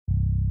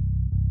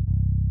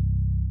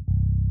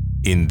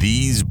In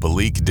these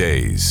bleak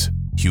days,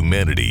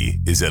 humanity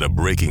is at a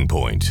breaking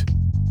point.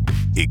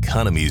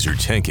 Economies are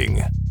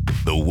tanking.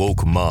 The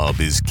woke mob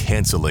is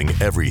canceling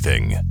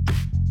everything.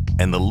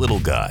 And the little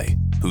guy,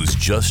 who's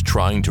just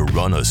trying to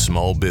run a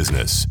small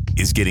business,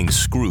 is getting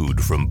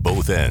screwed from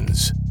both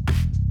ends.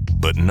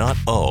 But not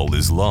all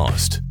is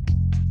lost.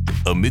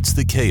 Amidst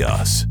the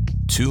chaos,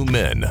 two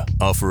men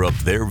offer up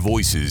their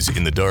voices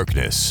in the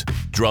darkness,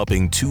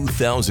 dropping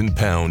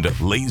 2,000-pound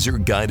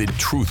laser-guided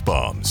truth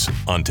bombs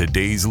on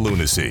today's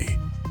lunacy.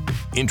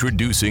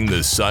 Introducing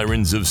the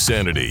Sirens of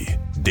Sanity,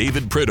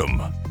 David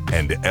Pridham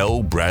and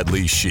L.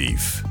 Bradley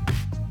Sheaf.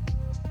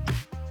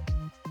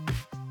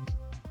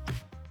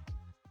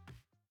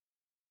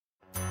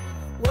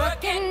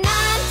 Working 9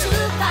 to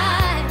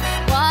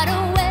 5, what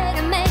a way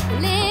to make a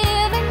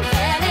living.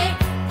 Barely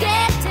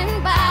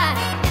getting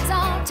by, it's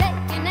all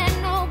taking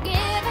and no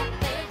giving.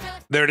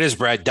 There it is,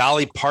 Brad.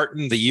 Dolly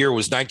Parton. The year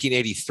was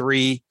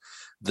 1983.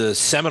 The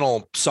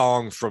seminal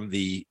song from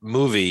the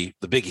movie,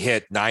 the big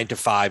hit, 9 to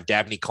 5.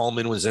 Dabney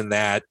Coleman was in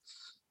that.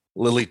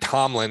 Lily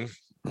Tomlin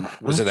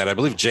was in that. I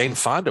believe Jane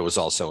Fonda was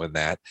also in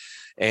that.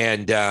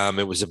 And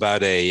it was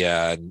about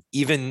an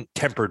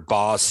even-tempered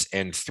boss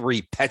and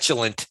 3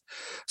 petulant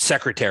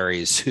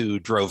secretaries who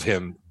drove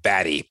him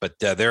batty. But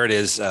there it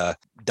is,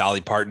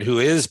 Dolly Parton, who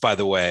is, by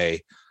the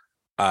way,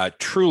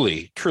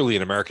 truly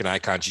an American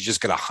icon. She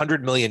just got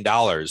 $100 million,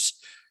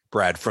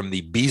 Brad, from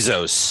the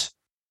Bezos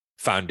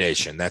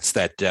Foundation. That's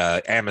that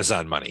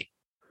Amazon money.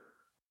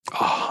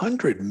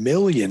 $100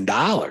 million.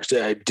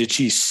 Did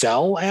she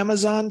sell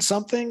Amazon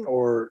something?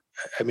 Or,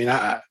 I mean,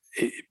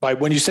 by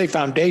when you say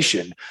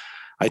foundation,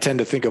 I tend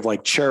to think of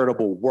like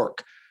charitable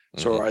work.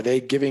 So are they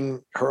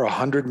giving her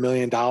 $100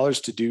 million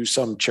to do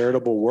some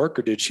charitable work,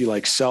 or did she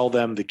like sell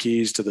them the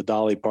keys to the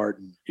Dolly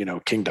Parton,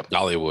 kingdom?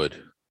 Dollywood.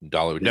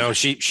 No,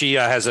 she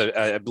has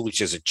I believe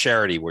she has a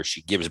charity where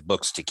she gives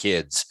books to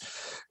kids.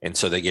 And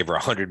so they gave her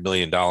 $100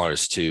 million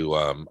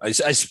to, I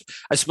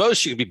suppose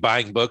she could be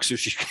buying books, or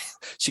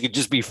she could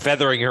just be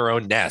feathering her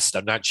own nest.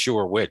 I'm not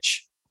sure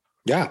which.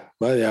 Yeah,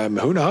 but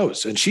who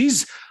knows? And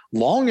she's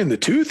long in the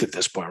tooth at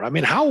this point. I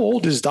mean, how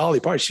old is Dolly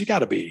Parton? She got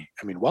to be,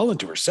 well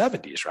into her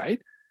 70s, right?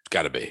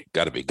 Got to be.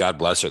 God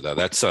bless her, though.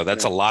 That's a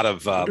lot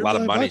of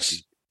money.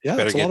 Yeah,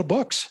 that's a lot of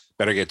books.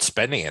 Better get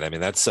spending it. I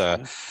mean, that's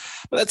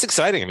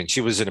exciting. I mean,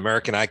 she was an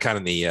American icon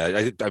in the.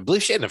 I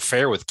believe she had an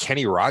affair with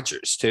Kenny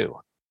Rogers too.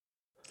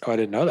 Oh, I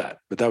didn't know that,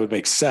 but that would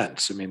make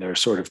sense. I mean, they're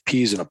sort of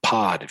peas in a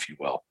pod, if you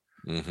will.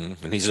 Mm-hmm.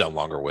 And he's no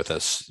longer with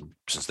us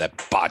since that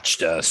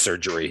botched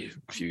surgery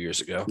a few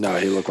years ago. No,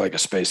 he looked like a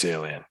space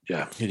alien.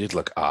 Yeah, he did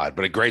look odd,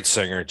 but a great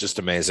singer, just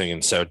amazing.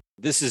 And so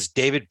this is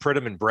David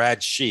Pridham and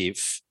Brad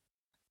Sheaf,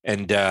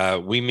 and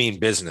we mean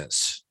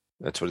business.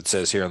 That's what it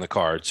says here on the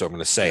card. So I'm going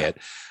to say it.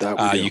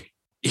 That we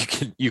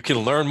do. You can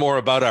learn more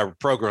about our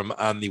program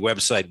on the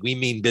website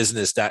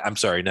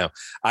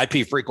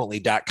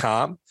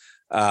ipfrequently.com.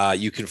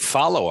 You can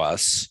follow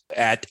us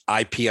at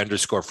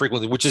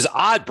IP_frequently, which is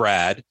odd,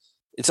 Brad.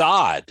 It's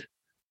odd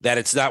that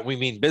it's not We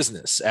Mean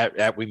Business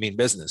at We Mean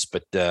Business,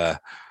 but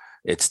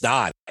it's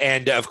not.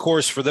 And of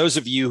course, for those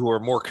of you who are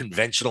more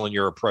conventional in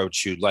your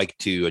approach, who'd like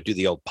to do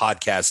the old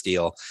podcast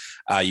deal,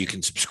 you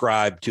can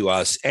subscribe to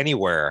us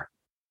anywhere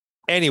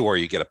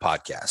you get a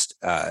podcast,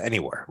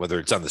 anywhere, whether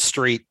it's on the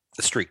street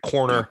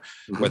corner,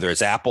 whether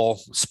it's Apple,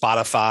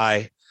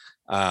 Spotify.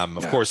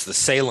 Of course, the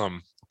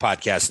Salem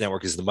Podcast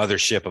Network is the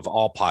mothership of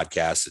all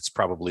podcasts. It's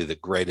probably the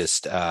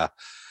greatest, the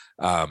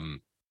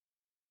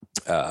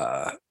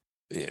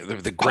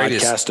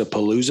greatest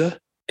Podcastapalooza.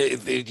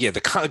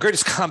 The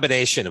greatest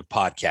combination of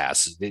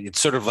podcasts.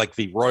 It's sort of like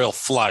the royal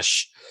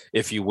flush,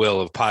 if you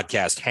will, of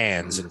podcast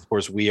hands. And of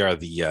course, we are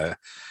the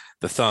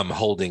thumb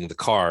holding the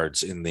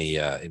cards in the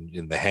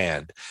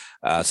hand.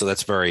 So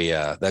that's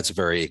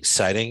very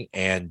exciting.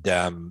 And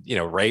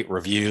rate,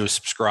 review,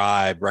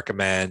 subscribe,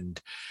 recommend,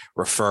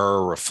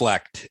 refer,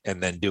 reflect,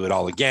 and then do it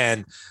all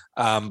again.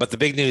 But the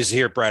big news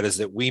here, Brad, is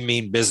that we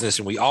mean business,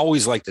 and we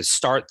always like to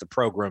start the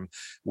program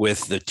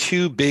with the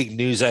 2 big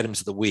news items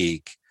of the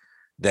week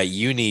that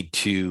you need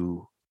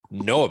to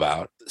know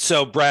about.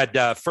 So,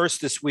 Brad, first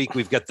this week,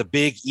 we've got the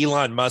big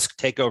Elon Musk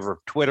takeover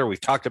of Twitter.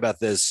 We've talked about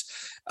this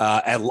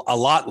a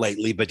lot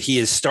lately, but he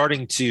is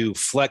starting to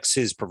flex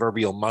his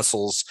proverbial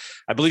muscles.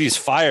 I believe he's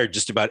fired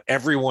just about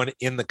everyone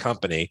in the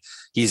company.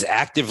 He's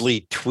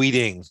actively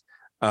tweeting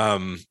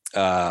some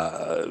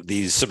of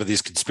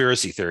these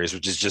conspiracy theories,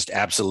 which is just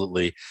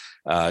absolutely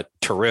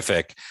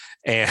terrific.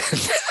 And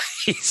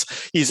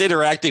he's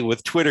interacting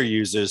with Twitter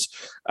users.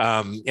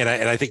 And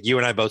I think you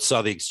and I both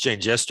saw the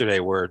exchange yesterday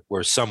where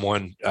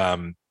someone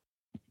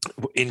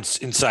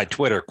inside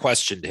Twitter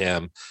questioned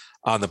him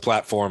on the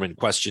platform and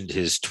questioned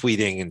his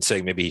tweeting and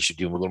saying maybe he should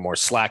do a little more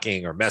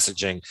slacking or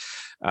messaging.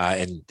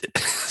 And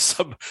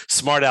some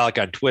smart aleck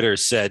on Twitter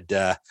said,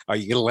 are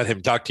you going to let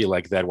him talk to you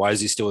like that? Why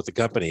is he still with the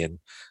company? And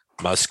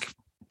Musk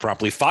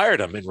promptly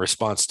fired him in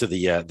response to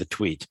the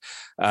tweet.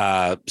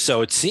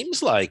 So it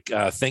seems like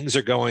things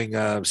are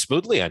going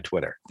smoothly on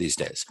Twitter these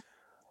days.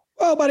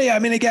 Well, buddy, I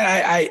mean, again,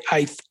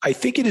 I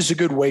think it is a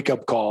good wake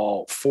up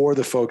call for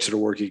the folks that are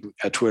working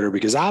at Twitter,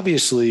 because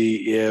obviously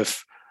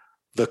if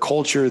the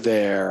culture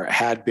there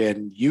had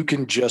been, you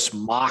can just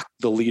mock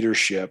the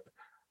leadership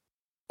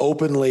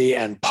openly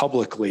and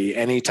publicly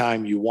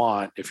anytime you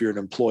want, if you're an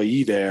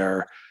employee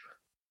there,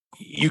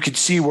 you could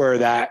see where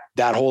that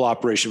whole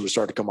operation would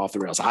start to come off the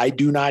rails. I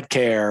do not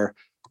care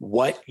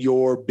what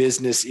your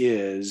business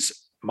is.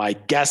 My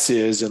guess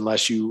is,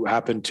 unless you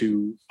happen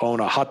to own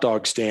a hot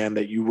dog stand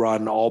that you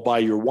run all by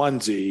your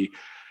onesie,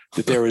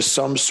 that there is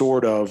some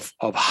sort of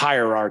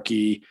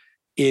hierarchy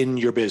in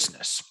your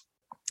business.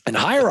 And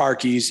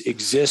hierarchies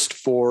exist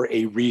for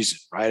a reason,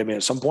 right? I mean,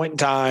 at some point in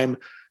time,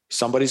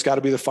 somebody's got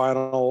to be the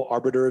final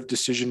arbiter of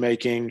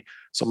decision-making.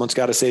 Someone's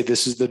got to say,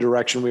 this is the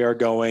direction we are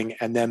going.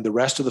 And then the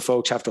rest of the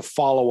folks have to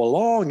follow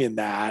along in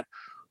that,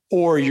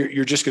 or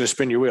you're just going to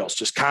spin your wheels.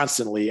 Just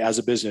constantly as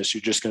a business,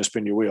 you're just going to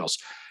spin your wheels.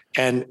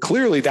 And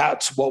clearly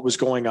that's what was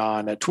going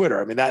on at Twitter.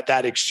 I mean,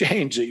 that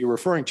exchange that you're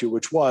referring to,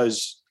 which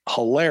was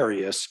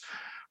hilarious,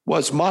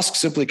 was Musk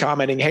simply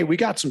commenting, hey, we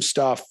got some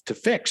stuff to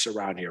fix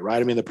around here, right?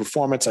 I mean, the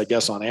performance, I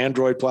guess, on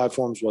Android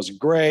platforms wasn't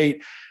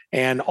great.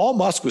 And all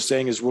Musk was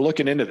saying is, we're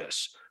looking into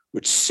this,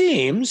 which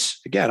seems,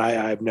 again,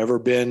 I've never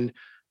been,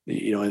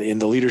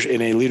 in a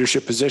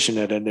leadership position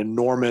at an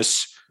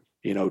enormous,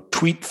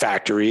 tweet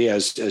factory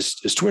as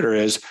Twitter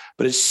is,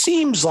 but it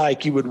seems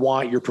like you would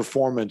want your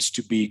performance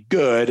to be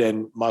good.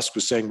 And Musk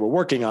was saying, we're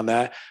working on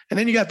that. And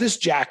then you got this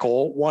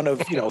jackhole, one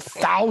of,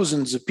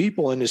 thousands of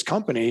people in his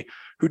company,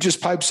 who just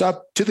pipes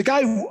up to the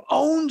guy who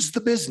owns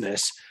the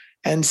business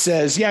and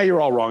says, yeah, you're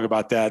all wrong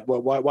about that.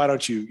 Why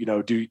don't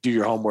you, do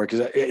your homework?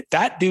 Because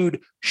that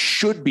dude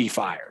should be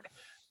fired.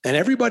 And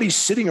everybody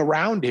sitting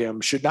around him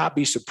should not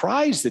be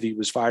surprised that he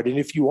was fired. And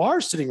if you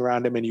are sitting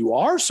around him and you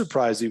are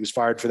surprised he was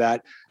fired for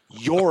that,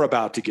 you're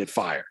about to get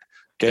fired.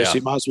 Okay. Yeah. So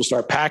you might as well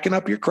start packing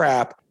up your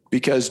crap,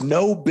 because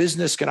no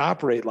business can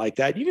operate like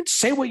that. You can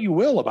say what you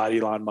will about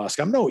Elon Musk.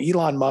 I'm no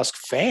Elon Musk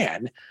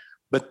fan,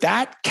 but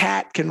that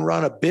cat can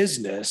run a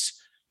business.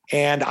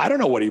 And I don't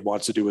know what he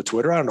wants to do with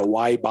Twitter. I don't know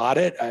why he bought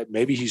it.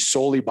 Maybe he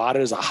solely bought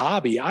it as a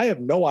hobby. I have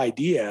no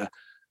idea.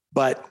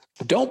 But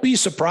don't be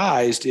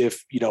surprised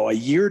if, a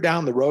year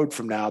down the road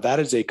from now, that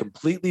is a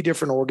completely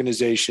different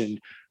organization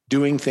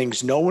doing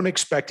things no one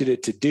expected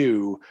it to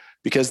do,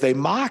 because they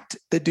mocked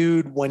the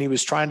dude when he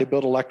was trying to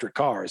build electric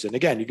cars. And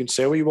again, you can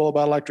say what you will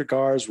about electric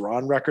cars. We're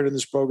on record in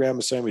this program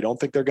as saying we don't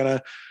think they're going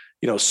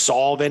to,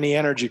 solve any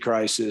energy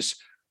crisis.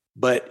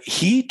 But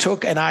he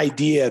took an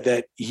idea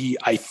that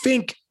I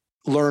think,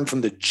 learned from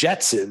the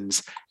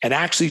Jetsons and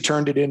actually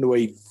turned it into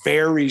a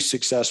very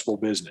successful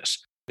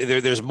business.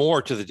 There's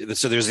more to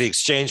so there's the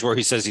exchange where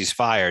he says he's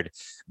fired.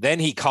 Then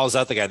he calls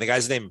out the guy. The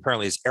guy's name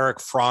apparently is Eric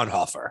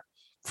Fraunhofer.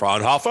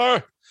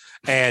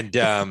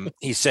 And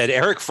he said,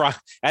 Eric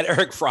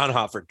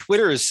Fraunhofer,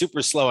 Twitter is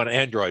super slow on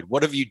Android.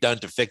 What have you done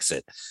to fix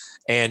it?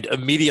 And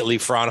immediately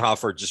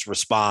Fraunhofer just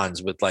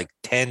responds with like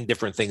 10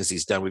 different things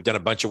he's done. We've done a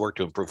bunch of work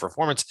to improve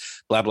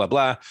performance, blah, blah,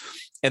 blah.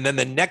 And then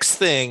the next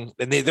thing,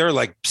 and there are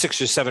like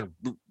 6 or 7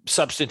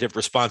 substantive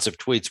responsive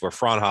tweets where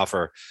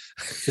Fraunhofer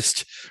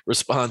just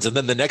responds. And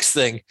then the next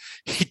thing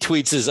he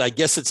tweets is, I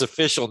guess it's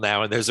official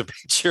now. And there's a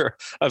picture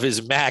of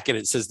his Mac and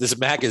it says, this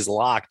Mac is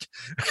locked.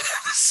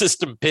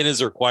 System PIN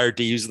is required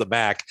to use the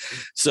Mac.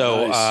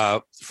 So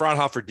nice.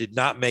 Fraunhofer did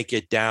not make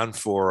it down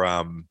for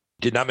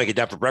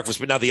breakfast.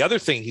 But now the other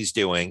thing he's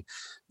doing,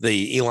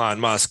 the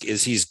Elon Musk,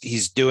 is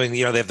he's doing, they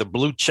have the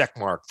blue check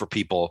mark for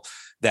people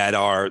that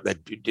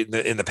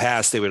in the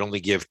past they would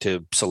only give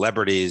to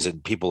celebrities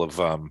and people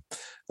who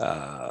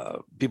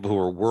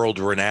are world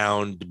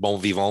renowned bon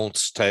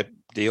vivants type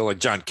deal. Like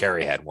John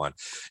Kerry had one.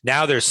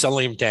 Now they're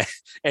selling them to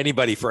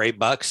anybody for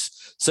 $8.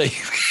 So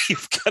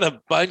you've got a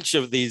bunch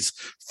of these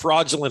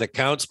fraudulent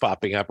accounts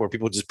popping up where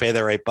people just pay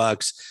their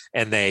 $8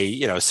 and they,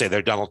 say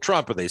they're Donald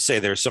Trump, or they say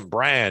they're some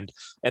brand,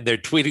 and they're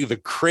tweeting the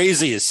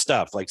craziest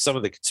stuff, like some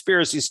of the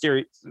conspiracy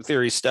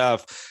theory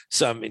stuff,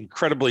 some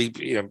incredibly,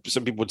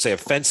 some people would say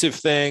offensive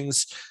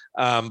things,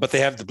 but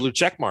they have the blue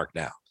check mark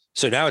now.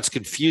 So now it's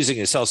confusing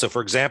as hell. So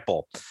for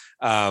example,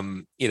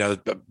 but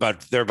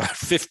there are about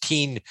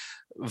 15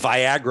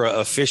 Viagra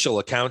official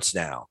accounts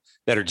now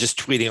that are just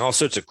tweeting all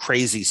sorts of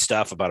crazy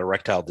stuff about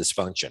erectile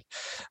dysfunction.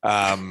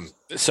 But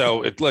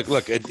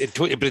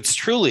it's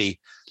truly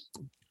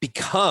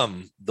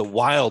become the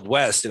Wild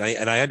West. And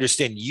I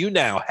understand you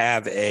now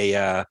have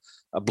a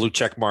blue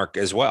check mark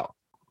as well.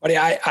 Buddy,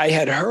 I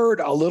had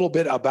heard a little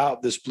bit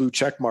about this blue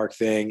check mark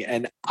thing,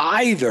 and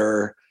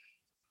either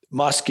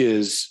Musk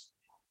is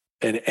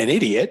an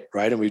idiot,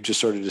 right? And we've just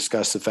sort of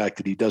discussed the fact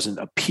that he doesn't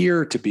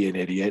appear to be an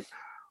idiot,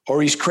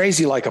 or he's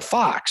crazy like a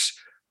fox,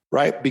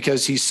 right?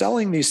 Because he's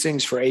selling these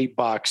things for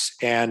 $8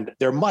 and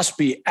there must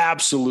be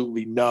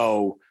absolutely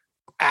no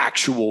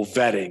actual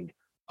vetting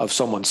of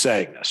someone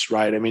saying this,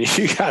 right? I mean,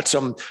 you got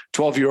some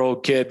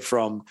 12-year-old kid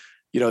from,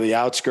 the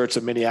outskirts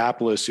of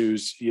Minneapolis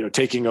who's,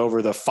 taking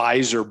over the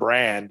Pfizer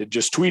brand and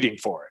just tweeting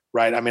for it,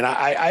 right? I mean,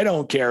 I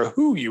don't care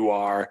who you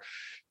are.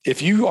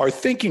 If you are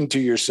thinking to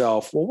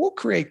yourself, well, we'll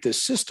create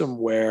this system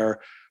where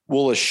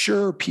will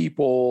assure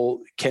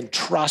people can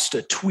trust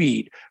a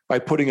tweet by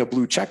putting a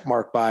blue check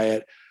mark by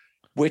it,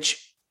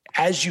 which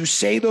as you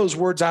say those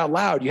words out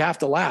loud, you have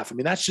to laugh. I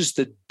mean, that's just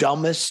the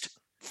dumbest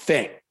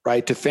thing,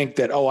 right? To think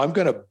that, oh, I'm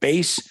going to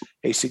base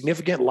a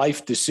significant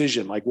life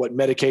decision, like what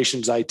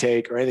medications I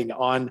take or anything,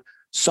 on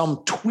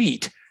some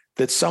tweet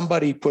that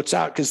somebody puts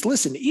out. Because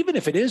listen, even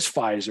if it is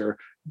Pfizer,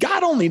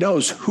 God only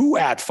knows who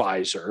at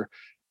Pfizer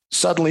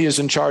suddenly is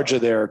in charge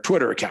of their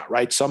Twitter account,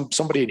 right?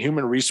 Somebody in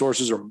human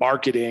resources or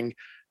marketing,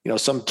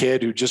 some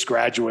kid who just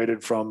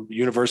graduated from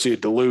University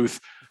of Duluth.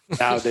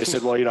 Now they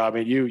said, well,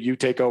 you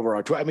take over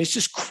on Twitter. I mean, it's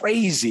just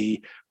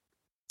crazy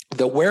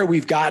that where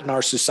we've gotten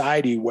our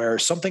society, where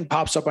something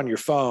pops up on your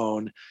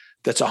phone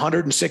that's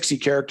 160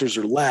 characters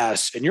or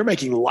less, and you're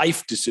making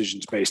life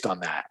decisions based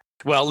on that.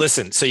 Well,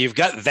 listen, so you've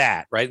got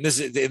that, right? And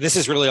this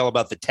is really all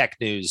about the tech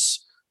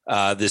news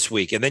this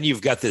week. And then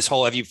you've got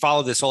have you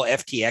followed this whole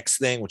FTX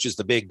thing, which is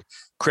the big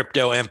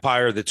crypto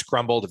empire that's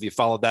crumbled? Have you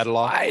followed that a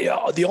lot?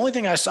 The only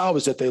thing I saw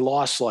was that they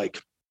lost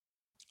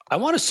I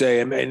want to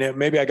say, and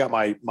maybe I got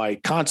my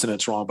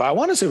consonants wrong, but I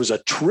want to say it was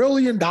 $1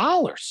 trillion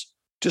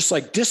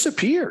just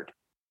disappeared.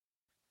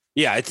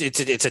 Yeah,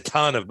 it's a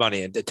ton of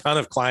money and a ton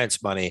of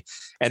clients' money.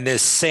 And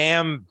this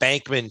Sam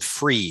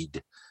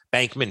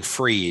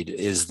Bankman-Fried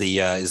is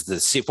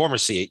the former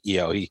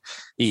CEO.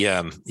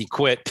 He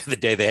quit the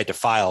day they had to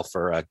file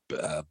for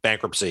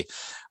bankruptcy,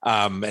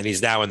 and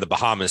he's now in the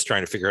Bahamas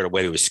trying to figure out a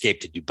way to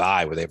escape to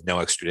Dubai, where they have no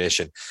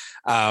extradition.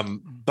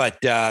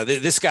 But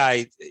this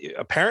guy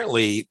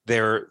apparently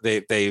it's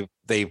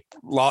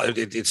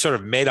sort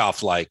of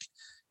Madoff-like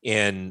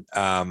in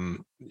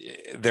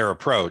their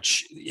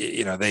approach.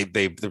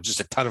 There's just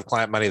a ton of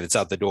client money that's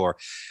out the door.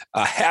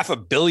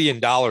 $500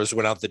 million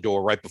went out the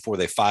door right before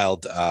they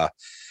filed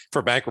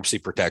for bankruptcy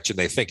protection.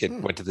 They think it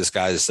went to this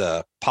guy's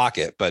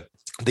pocket. But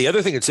the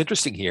other thing that's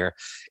interesting here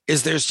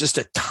is there's just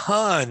a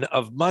ton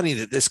of money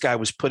that this guy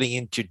was putting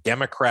into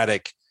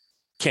Democratic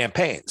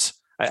campaigns.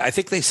 I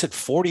think they said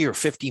 $40 or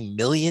 $50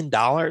 million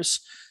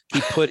he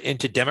put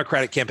into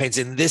Democratic campaigns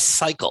in this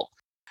cycle.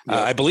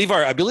 Yeah. I believe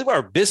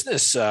our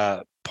business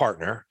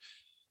partner,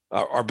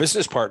 our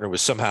business partner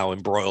was somehow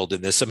embroiled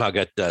in this, somehow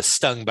got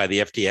stung by the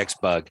FTX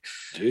bug.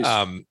 He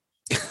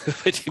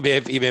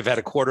may have had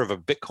a quarter of a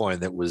Bitcoin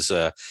that was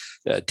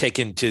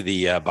taken to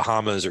the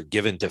Bahamas or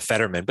given to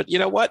Fetterman. But you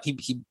know what?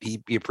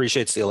 He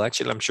appreciates the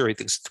election. I'm sure he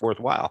thinks it's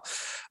worthwhile.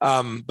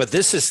 But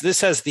this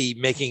has the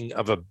making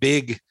of a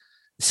big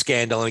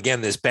scandal. And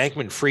again, this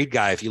Bankman-Fried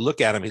guy, if you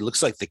look at him, he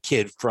looks like the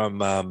kid from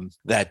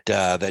that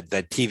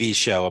TV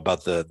show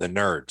about the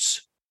nerds.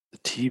 The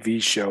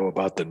TV show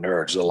about the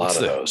nerds. A lot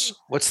of those.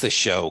 What's the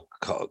show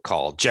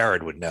called?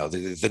 Jared would know.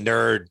 The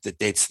nerd that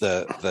dates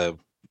the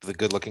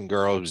good-looking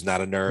girl who's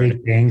not a nerd.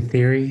 Big Bang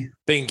Theory.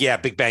 Big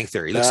Bang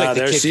Theory. Looks like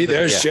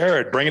there's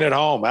Jared bringing it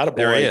home. Attaboy.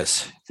 There he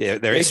is. Yeah,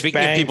 there is.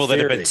 Speaking of people that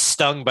have been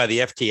stung by the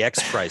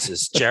FTX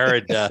crisis,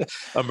 Jared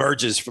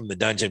emerges from the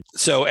dungeon.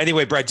 So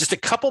anyway, Brad, just a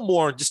couple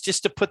more,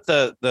 just to put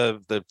the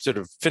sort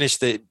of finish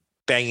the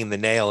banging the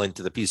nail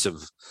into the piece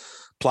of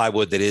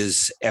plywood that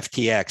is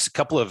FTX. A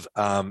couple of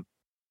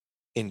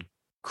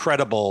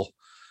incredible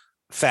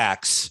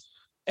facts.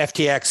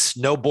 FTX,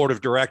 no board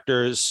of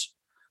directors.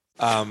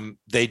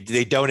 They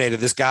donated,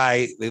 this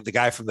guy, the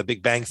guy from the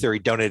Big Bang Theory,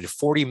 donated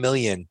 $40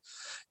 million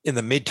in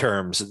the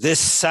midterms this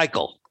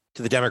cycle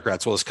to the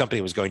Democrats while his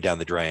company was going down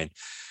the drain.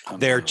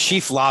 Their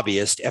chief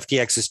lobbyist,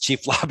 FTX's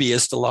chief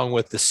lobbyist, along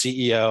with the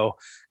CEO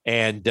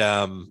and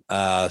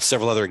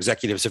several other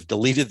executives, have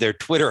deleted their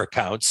Twitter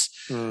accounts.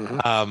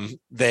 Mm-hmm.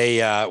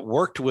 They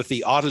worked with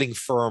the auditing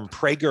firm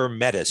Prager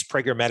Metis.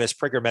 Prager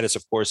Metis,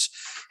 of course,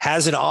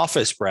 has an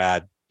office,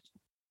 Brad,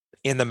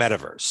 in the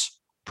metaverse.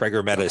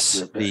 Prager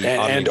Metis,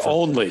 and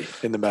only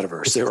in the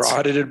metaverse. They were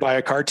audited by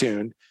a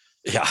cartoon.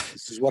 Yeah,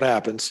 this is what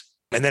happens.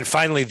 And then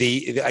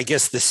finally, I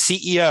guess the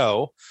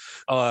CEO,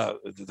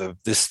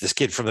 this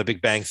kid from the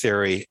Big Bang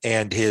Theory,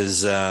 and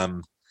his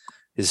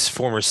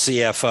former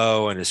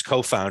CFO and his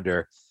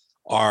co-founder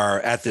are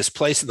at this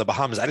place in the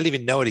Bahamas. I didn't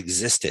even know it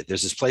existed.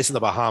 There's this place in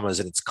the Bahamas,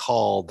 and it's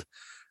called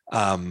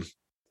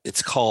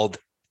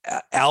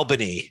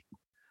Albany.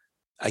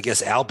 I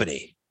guess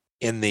Albany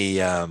in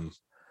the.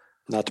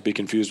 Not to be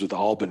confused with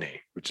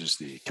Albany, which is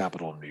the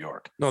capital of New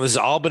York. No, this is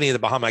Albany in the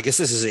Bahamas. I guess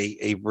this is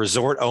a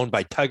resort owned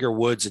by Tiger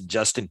Woods and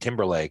Justin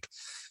Timberlake.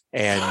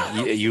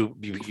 And you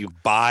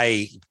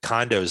buy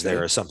condos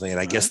there or something. And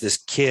I guess this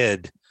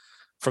kid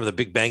from the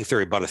Big Bang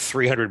Theory bought a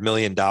 $300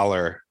 million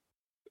condo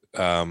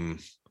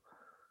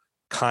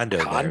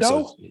there.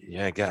 So,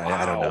 yeah,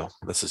 I don't know.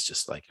 This is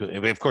just like,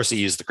 of course he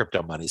used the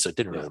crypto money, so it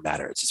didn't really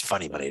matter. It's just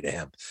funny money to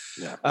him.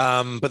 Yeah.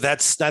 But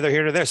that's neither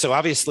here nor there. So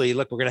obviously,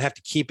 look, we're going to have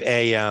to keep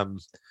a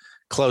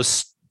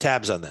close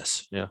tabs on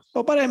this. Yeah.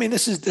 Well, but I mean,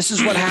 this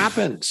is what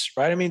happens,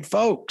 right? I mean,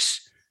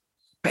 folks,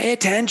 pay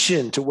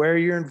attention to where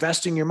you're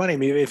investing your money. I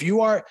mean,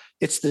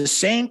 it's the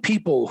same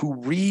people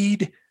who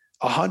read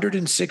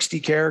 160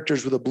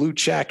 characters with a blue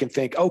check and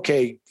think,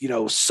 okay,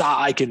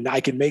 I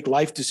can make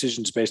life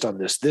decisions based on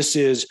this. This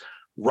is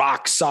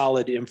rock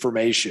solid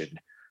information.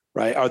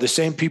 right, are the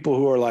same people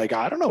who are like,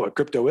 I don't know what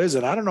crypto is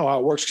and I don't know how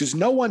it works, because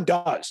no one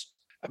does.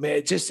 I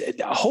mean,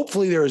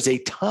 hopefully there is a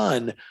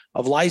ton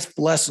of life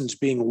lessons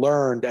being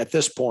learned at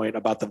this point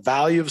about the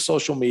value of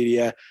social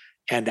media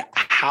and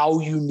how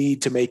you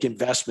need to make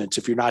investments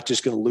if you're not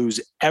just going to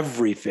lose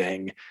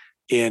everything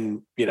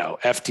in,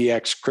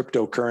 FTX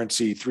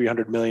cryptocurrency,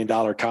 $300 million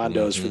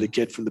condos for the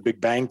kid from the Big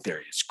Bang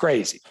Theory. It's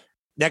crazy.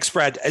 Next,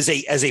 Brad, as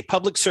a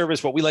public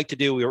service, what we like to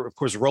do, we are of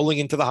course rolling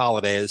into the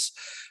holidays,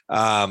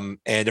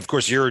 and of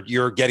course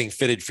you're getting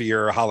fitted for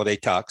your holiday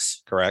tux,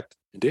 correct?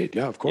 Indeed,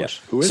 yeah, of course.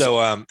 Yeah. Who is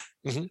so?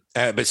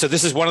 But so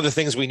this is one of the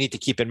things we need to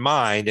keep in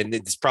mind, and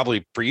it's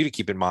probably for you to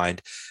keep in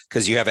mind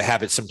because you have a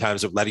habit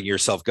sometimes of letting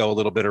yourself go a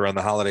little bit around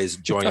the holidays,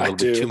 enjoying a little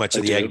bit too much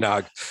of the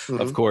eggnog,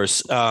 of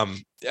course.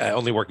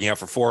 Only working out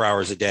for 4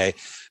 hours a day.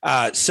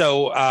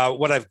 So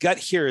what I've got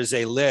here is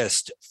a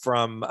list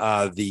from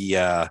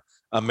the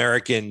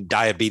American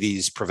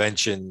Diabetes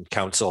Prevention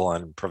Council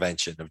on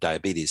Prevention of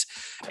Diabetes.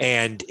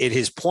 And it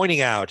is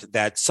pointing out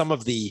that some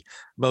of the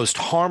most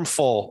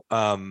harmful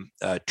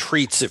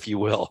treats, if you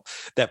will,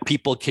 that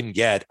people can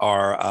get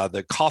are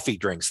the coffee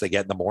drinks they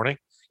get in the morning.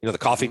 The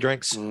coffee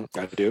drinks?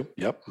 I do.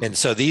 Yep. And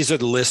so these are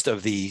the list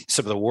of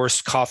some of the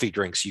worst coffee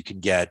drinks you can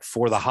get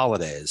for the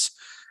holidays.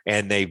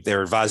 And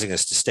they're advising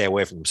us to stay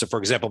away from them. So, for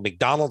example,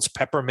 McDonald's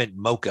Peppermint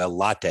Mocha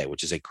Latte,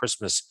 which is a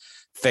Christmas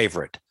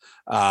favorite,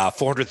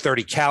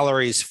 430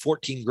 calories,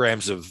 14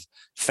 grams of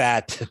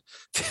fat,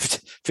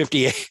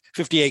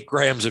 58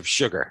 grams of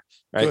sugar.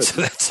 Right. Good.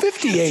 So that's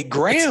 58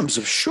 grams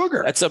of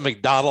sugar. That's a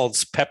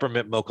McDonald's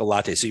Peppermint Mocha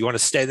Latte. So you want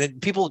to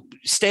people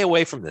stay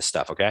away from this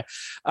stuff. Okay.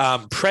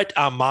 Pret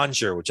a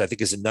Manger, which I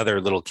think is another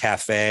little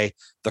cafe,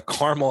 the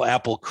Caramel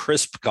Apple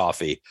Crisp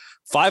Coffee,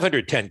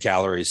 510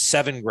 calories,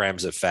 7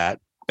 grams of fat.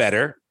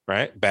 Better,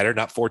 right? Better,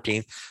 not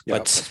 14,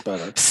 but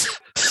better.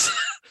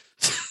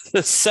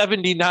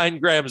 79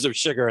 grams of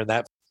sugar in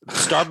that.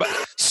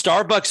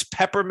 Starbucks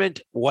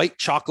Peppermint White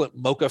Chocolate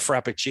Mocha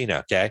Frappuccino.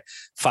 Okay.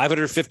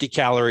 550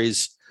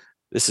 calories.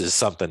 This is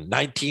something.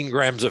 19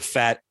 grams of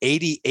fat,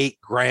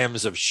 88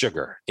 grams of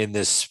sugar in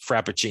this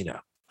Frappuccino.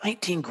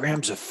 19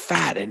 grams of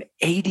fat and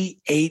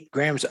 88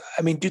 grams.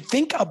 I mean, dude,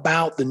 think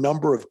about the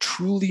number of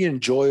truly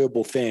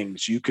enjoyable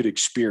things you could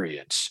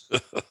experience,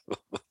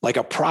 like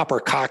a proper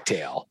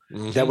cocktail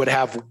that would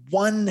have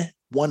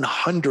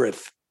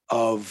 1/100th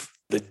of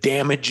the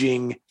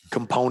damaging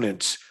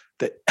components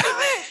that,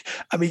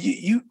 I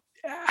mean,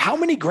 how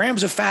many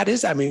grams of fat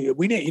is that? I mean,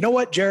 you know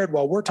what, Jared,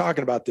 while we're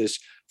talking about this,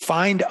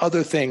 find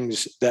other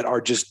things that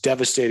are just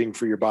devastating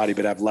for your body,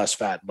 but have less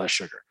fat and less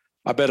sugar.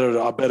 I bet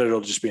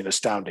it'll just be an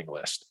astounding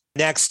list.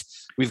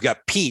 Next, we've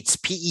got Peet's,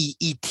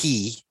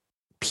 P-E-E-T,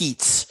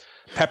 Peet's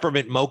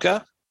Peppermint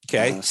Mocha.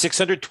 Okay,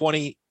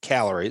 620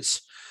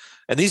 calories.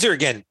 And these are,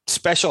 again,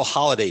 special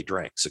holiday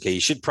drinks. Okay, you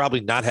should probably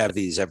not have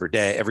these every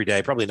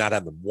day, probably not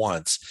have them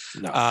once.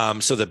 No.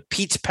 So the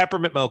Peet's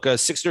Peppermint Mocha,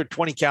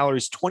 620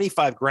 calories,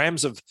 25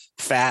 grams of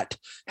fat,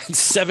 and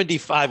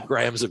 75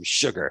 grams of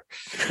sugar.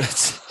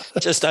 That's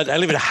just, I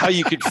don't even know how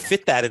you could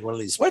fit that in one of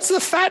these. What's the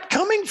fat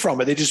coming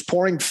from? Are they just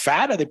pouring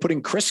fat? Are they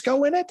putting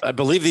Crisco in it? I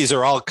believe these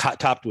are all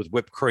topped with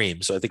whipped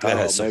cream. So I think that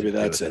has something maybe to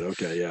do that's with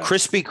it. Okay, yeah.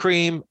 Krispy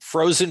Kreme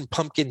frozen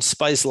pumpkin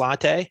spice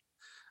latte.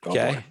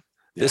 Okay. Oh, yeah.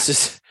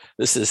 This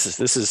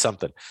is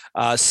something.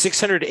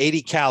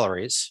 680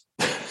 calories,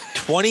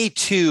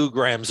 22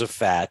 grams of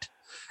fat,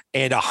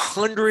 and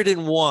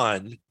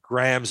 101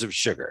 grams of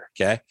sugar.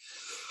 Okay.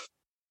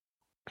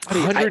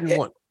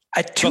 101.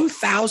 At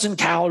 2,000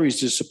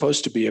 calories is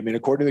supposed to be, I mean,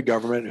 according to the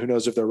government, who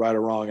knows if they're right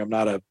or wrong. I'm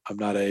not a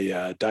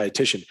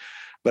dietitian,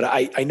 but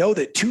I know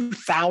that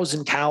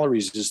 2,000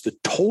 calories is the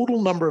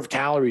total number of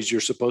calories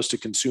you're supposed to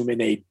consume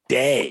in a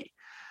day.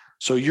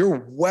 So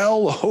you're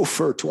well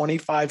over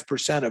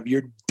 25% of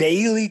your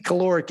daily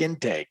caloric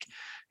intake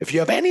if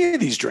you have any of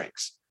these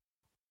drinks.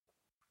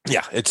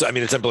 Yeah, it's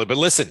unbelievable. But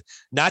listen,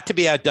 not to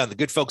be outdone, the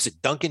good folks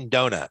at Dunkin'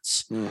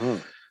 Donuts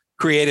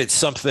created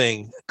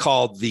something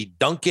called the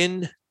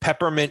Dunkin'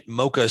 Peppermint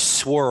Mocha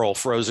Swirl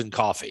Frozen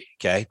Coffee.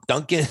 Okay,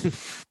 Dunkin'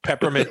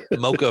 Peppermint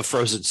Mocha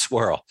Frozen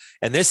Swirl,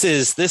 and this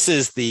is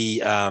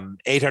the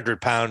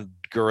 800-pound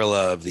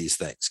gorilla of these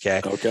things.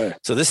 Okay.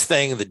 So this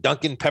thing, the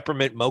Dunkin'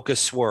 Peppermint Mocha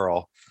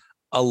Swirl,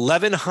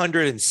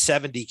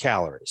 1,170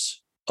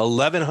 calories.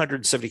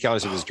 1,170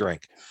 calories of his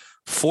drink.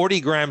 40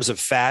 grams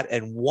of fat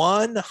and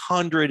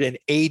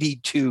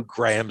 182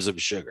 grams of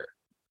sugar.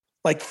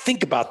 Like,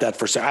 think about that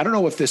for a second. I don't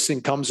know if this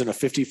thing comes in a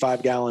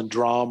 55-gallon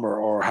drum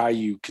or how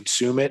you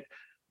consume it,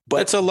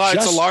 but it's a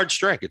large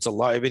drink. It's a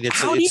large. I mean,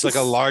 it's like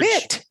a large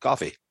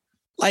coffee.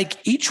 Like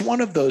each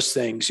one of those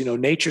things,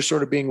 nature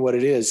sort of being what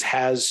it is,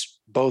 has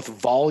both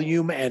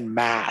volume and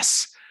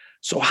mass.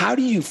 So how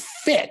do you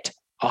fit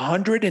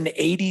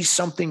 180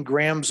 something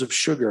grams of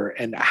sugar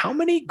and how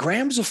many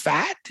grams of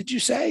fat did you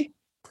say?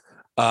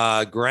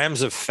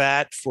 Grams of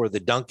fat for the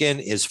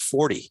Dunkin' is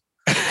 40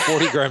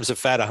 grams of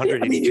fat,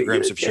 182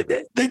 grams of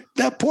sugar.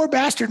 That poor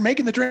bastard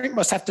making the drink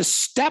must have to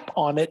step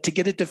on it to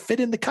get it to fit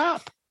in the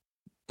cup.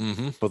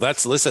 Well,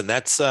 that's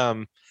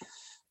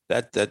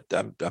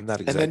I'm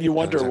not exactly. And then you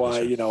wonder exactly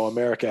why, sure.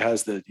 America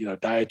has the,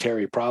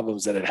 dietary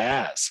problems that it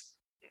has.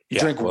 You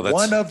Yeah, drink well,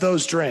 one of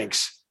those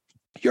drinks,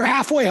 you're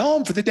halfway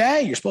home for the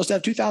day. You're supposed to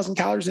have 2,000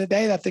 calories in a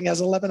day. That thing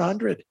has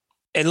 1,100.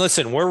 And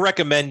listen, we're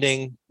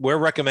recommending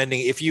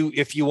if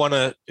you want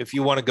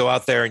to go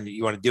out there and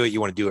you want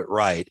to do it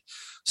right.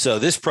 So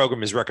this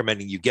program is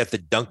recommending you get the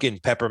Dunkin'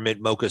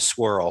 Peppermint Mocha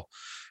Swirl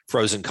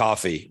frozen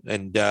coffee,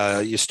 and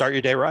you start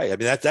your day right. I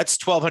mean, that's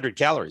 1,200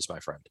 calories, my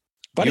friend.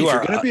 But if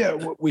you're going to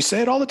be we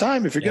say it all the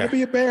time. If you're going to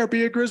be a bear,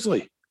 be a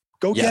grizzly.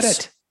 Go get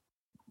it.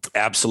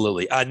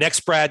 Absolutely. Next,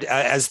 Brad,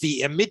 as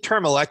the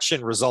midterm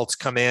election results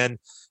come in,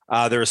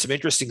 there are some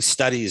interesting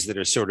studies that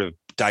are sort of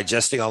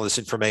digesting all this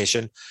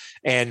information.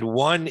 And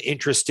one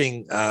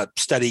interesting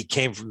study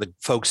came from the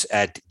folks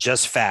at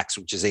Just Facts,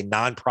 which is a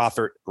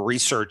nonprofit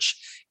research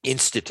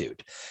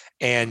institute.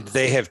 And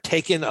they have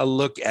taken a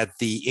look at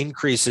the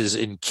increases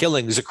in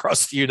killings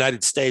across the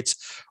United States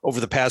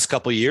over the past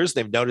couple of years.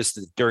 They've noticed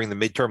that during the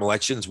midterm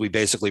elections, we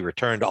basically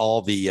returned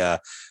all the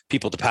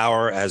people to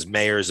power as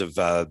mayors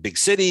of big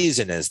cities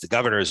and as the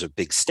governors of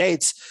big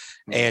states.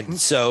 And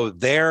so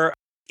their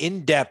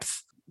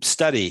in-depth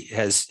study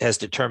has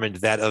determined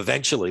that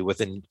eventually,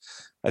 within,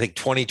 I think,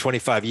 20,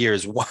 25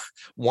 years,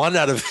 one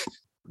out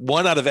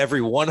of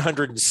every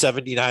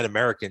 179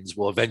 Americans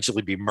will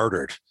eventually be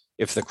murdered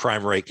if the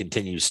crime rate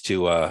continues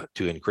to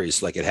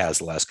increase like it has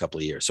the last couple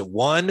of years. So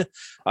 1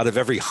 out of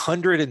every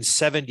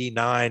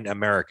 179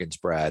 Americans,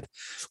 Brad,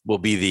 will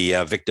be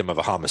the victim of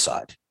a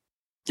homicide.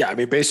 Yeah, I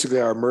mean,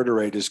 basically, our murder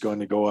rate is going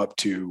to go up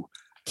to,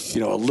 a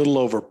little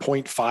over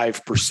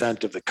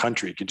 0.5% of the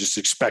country can just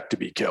expect to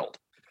be killed.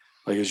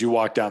 Like, as you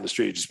walk down the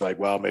street, just like,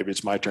 well, maybe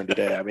it's my turn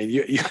today. I mean,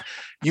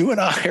 you and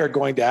I are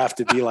going to have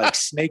to be like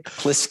Snake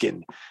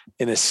Plissken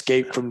in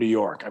Escape from New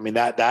York. I mean,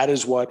 that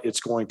is what it's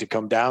going to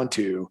come down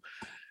to.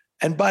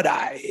 But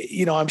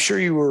I'm sure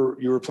you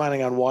were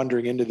planning on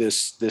wandering into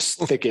this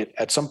thicket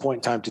at some point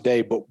in time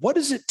today. But what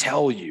does it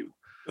tell you?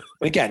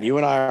 Again, you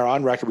and I are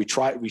on record. We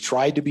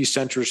tried to be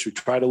centrist. We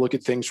try to look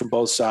at things from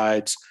both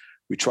sides.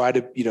 We try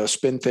to,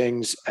 spin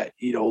things, a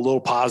little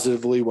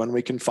positively when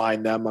we can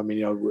find them. I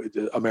mean,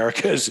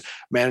 America has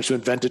managed to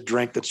invent a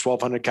drink that's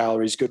 1,200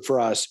 calories. Good for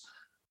us,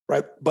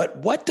 right? But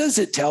what does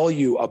it tell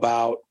you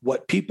about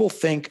what people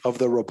think of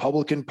the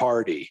Republican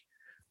Party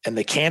and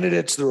the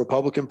candidates the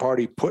Republican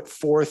Party put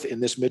forth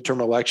in this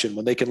midterm election,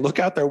 when they can look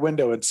out their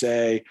window and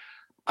say,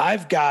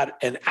 I've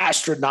got an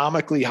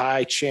astronomically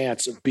high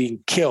chance of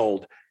being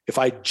killed if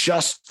I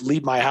just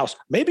leave my house,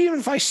 maybe even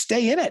if I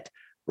stay in it,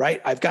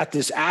 right? I've got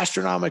this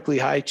astronomically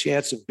high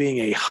chance of being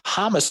a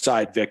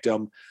homicide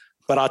victim,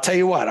 but I'll tell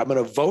you what, I'm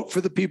going to vote for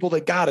the people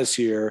that got us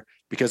here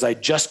because I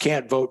just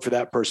can't vote for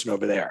that person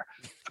over there.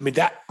 I mean,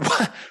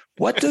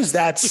 what does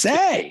that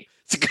say?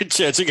 It's a good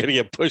chance you're going to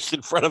get pushed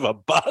in front of a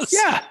bus.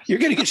 Yeah, you're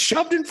going to get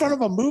shoved in front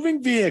of a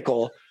moving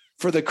vehicle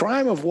for the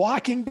crime of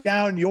walking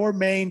down your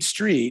main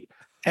street.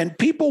 And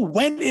people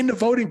went into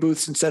voting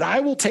booths and said, I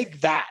will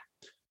take that.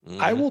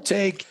 I will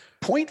take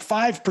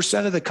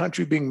 0.5% of the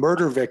country being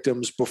murder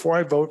victims before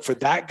I vote for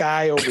that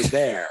guy over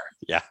there.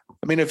 Yeah.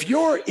 I mean, if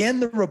you're in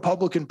the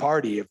Republican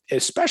Party,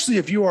 especially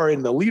if you are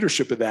in the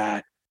leadership of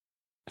that,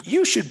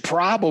 you should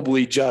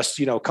probably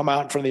just, come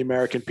out in front of the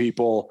American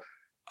people,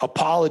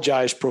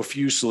 apologize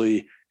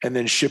profusely, and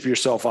then ship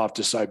yourself off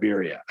to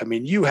Siberia. I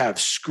mean, you have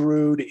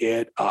screwed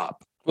it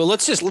up. Well,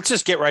 let's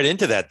just get right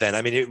into that then.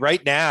 I mean,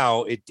 right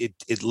now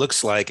it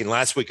looks like, and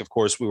last week, of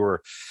course, we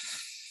were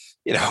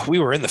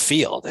in the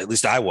field. At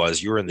least I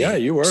was. You were in the studio,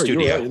 you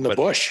were in the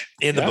bush.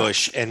 In the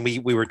bush, and we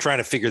were trying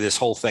to figure this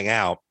whole thing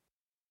out.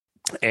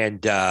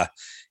 And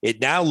it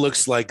now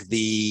looks like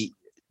the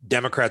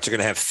Democrats are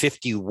going to have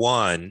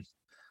 51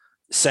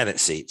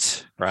 Senate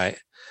seats, right?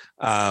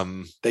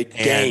 They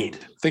gained.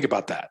 Think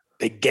about that.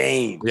 They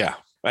gained. Yeah.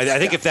 I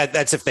think if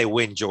that's if they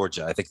win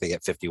Georgia, I think they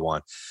get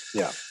 51.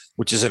 Yeah.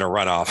 Which is in a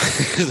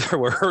runoff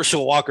where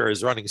Herschel Walker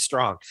is running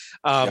strong.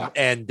 But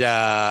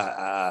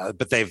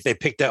they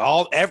picked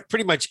out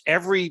pretty much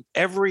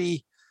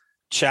every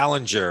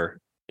challenger.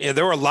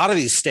 There were a lot of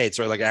these states,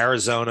 right? Like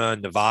Arizona,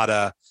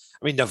 Nevada.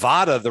 I mean,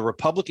 Nevada, the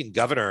Republican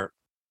governor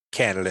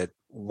candidate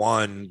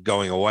won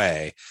going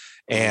away.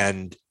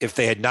 And if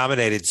they had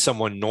nominated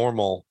someone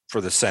normal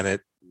for the Senate,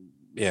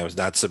 it was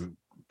not some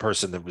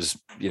person that was,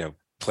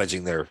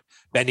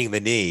 bending the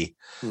knee,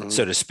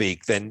 so to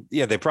speak, then,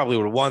 they probably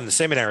would have won. The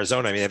same in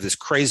Arizona. I mean, they have this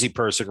crazy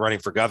person running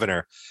for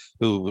governor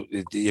who,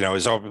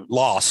 is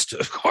lost,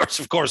 of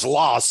course,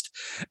 lost.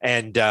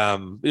 And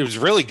it was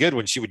really good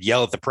when she would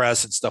yell at the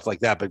press and stuff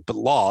like that, but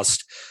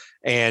lost.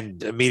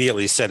 And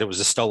immediately said it was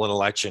a stolen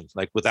election,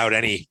 like without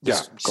any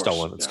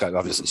stolen. It's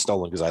obviously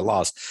stolen because I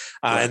lost.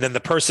 And then the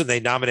person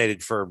they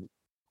nominated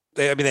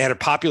they had a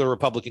popular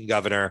Republican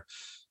governor.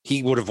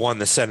 He would have won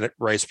the Senate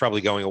race probably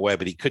going away,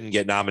 but he couldn't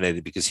get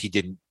nominated because he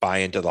didn't buy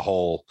into the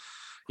whole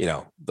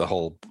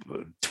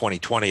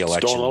 2020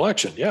 election. Stolen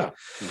election. Yeah.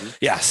 Mm-hmm.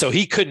 Yeah. So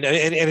he couldn't,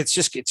 and it's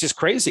just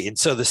crazy. And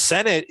so the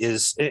Senate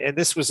is, and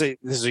this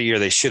is a year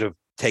they should have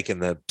taken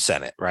the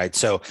Senate, right?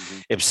 So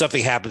if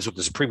something happens with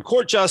the Supreme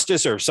Court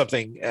justice, or if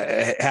something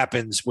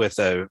happens with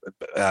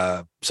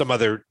some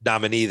other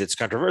nominee that's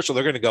controversial,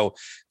 they're going to go,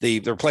 the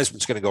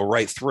replacement's going to go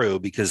right through,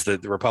 because the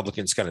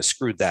Republicans kind of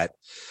screwed that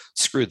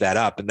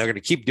up, and they're going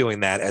to keep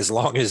doing that as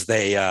long as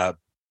they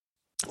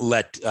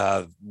let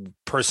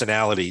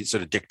personality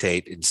sort of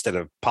dictate instead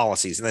of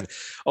policies. And then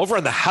over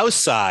on the House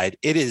side,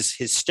 it is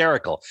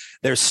hysterical.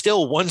 They're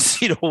still one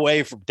seat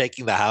away from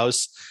taking the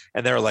House,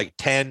 and there are like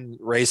 10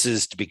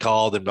 races to be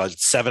called, and about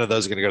 7 of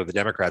those are going to go to the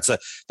Democrats. So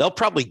they'll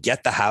probably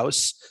get the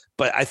House,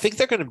 but I think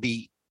they're going to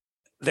be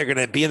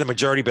in the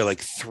majority by like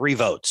 3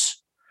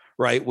 votes,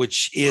 right?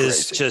 Which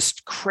is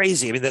just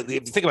crazy. I mean, if you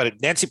think about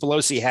it, Nancy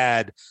Pelosi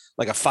had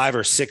like a 5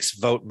 or 6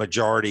 vote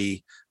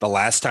majority the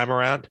last time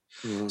around.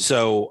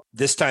 So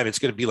this time it's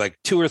going to be like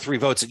 2 or 3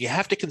 votes. And you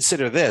have to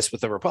consider this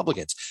with the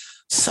Republicans.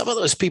 Some of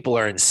those people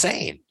are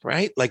insane,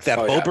 right? Like that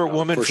Boebert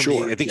woman from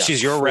sure. I think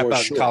she's your rep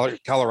out in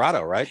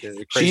Colorado, right?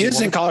 She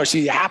is in Colorado.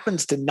 She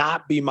happens to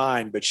not be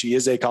mine, but she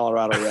is a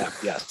Colorado rep.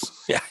 Yes.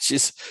 Yeah,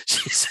 she's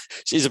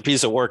a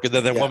piece of work. And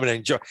then that woman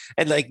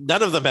and like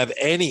none of them have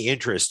any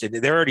interest. And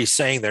they're already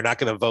saying they're not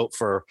going to vote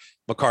for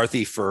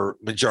McCarthy for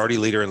majority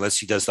leader unless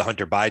he does the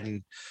Hunter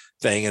Biden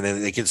thing, and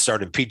then they can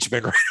start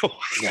impeachment right away.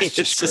 Yeah, it's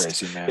just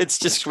crazy, man. It's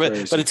just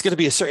crazy. But it's going to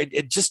be a certain.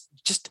 It just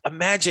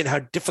imagine how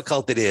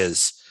difficult it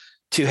is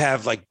to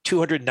have like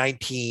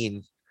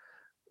 219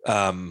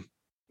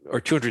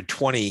 or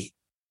 220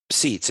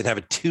 seats and have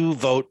a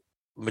 2-vote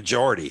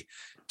majority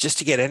just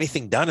to get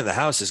anything done in the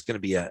House is going to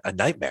be a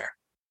nightmare.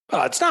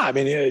 It's not. I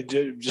mean,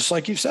 just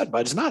like you've said,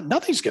 but it's not.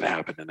 Nothing's going to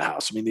happen in the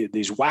House. I mean,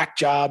 these whack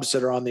jobs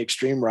that are on the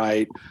extreme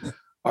right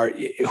are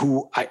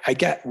who I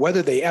get,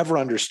 whether they ever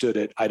understood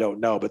it, I don't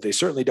know, but they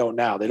certainly don't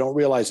now. They don't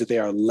realize that they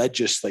are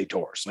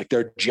legislators. Like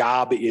their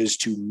job is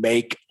to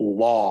make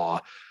law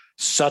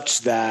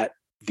such that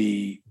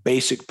the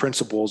basic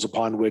principles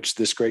upon which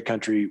this great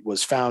country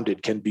was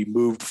founded can be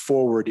moved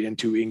forward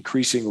into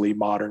increasingly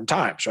modern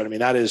times, right? I mean,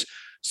 that is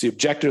the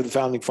objective of the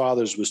founding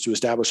fathers, was to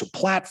establish a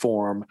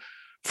platform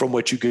from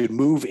which you could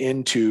move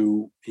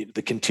into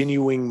the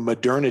continuing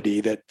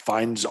modernity that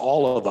finds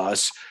all of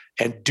us,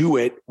 and do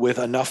it with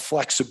enough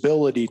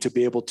flexibility to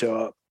be able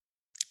to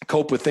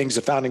cope with things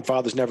the founding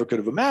fathers never could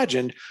have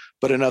imagined,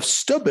 but enough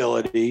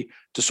stability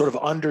to sort of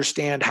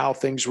understand how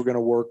things were going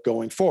to work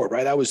going forward,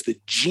 right? That was the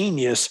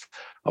genius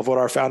of what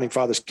our founding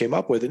fathers came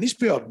up with. And these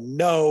people have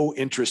no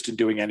interest in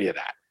doing any of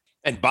that.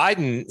 And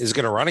Biden is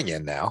going to run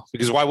again now,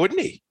 because why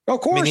wouldn't he? Of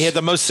course. I mean, he had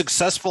the most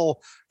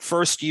successful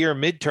first year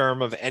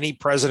midterm of any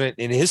president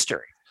in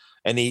history.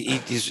 And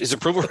his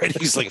approval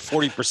rating is like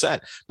 40%.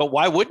 But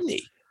why wouldn't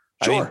he?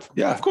 Sure. I mean,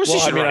 yeah. Of course he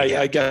should run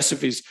again. I guess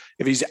if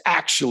he's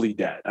actually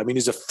dead, I mean,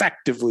 he's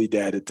effectively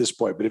dead at this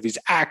point, but if he's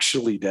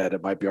actually dead,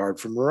 it might be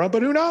hard for him to run,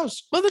 but who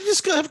knows? Well, then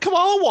just have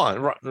Kamala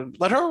run.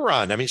 Let her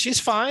run. I mean,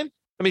 she's fine.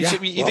 I mean,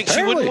 you think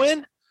she wouldn't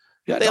win?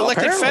 Yeah, they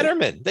elected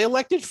Fetterman. They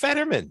elected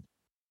Fetterman.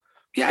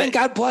 Yeah, and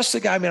God bless the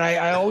guy. I mean,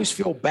 I always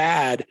feel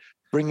bad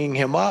bringing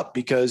him up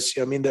because,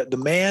 I mean, the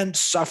man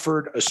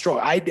suffered a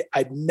stroke.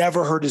 I'd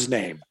never heard his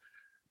name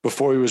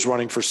before he was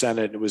running for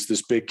Senate. It was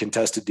this big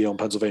contested deal in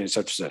Pennsylvania,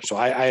 such and such. So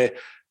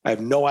I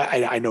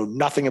know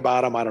nothing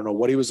about him. I don't know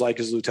what he was like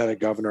as lieutenant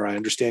governor. I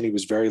understand he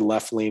was very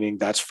left leaning.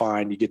 That's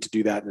fine. You get to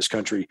do that in this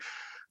country.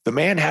 The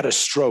man had a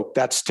stroke.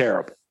 That's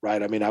terrible,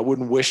 right? I mean, I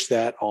wouldn't wish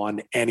that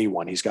on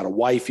anyone. He's got a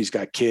wife. He's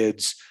got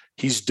kids.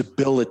 He's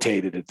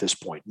debilitated at this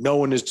point. No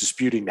one is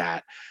disputing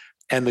that.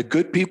 And the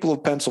good people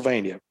of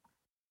Pennsylvania,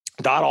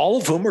 not all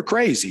of whom are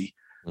crazy,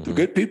 the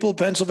good people of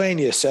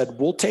Pennsylvania said,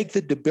 we'll take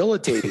the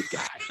debilitated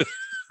guy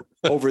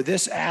over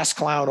this ass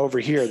clown over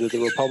here that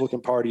the Republican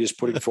Party is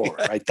putting forward,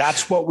 right?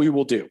 That's what we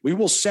will do. We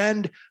will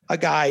send a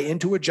guy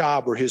into a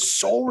job where his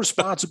sole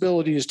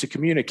responsibility is to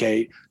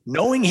communicate,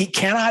 knowing he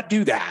cannot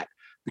do that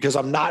because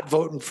I'm not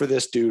voting for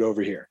this dude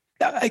over here.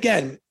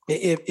 Again,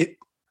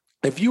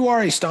 if you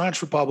are a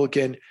staunch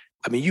Republican,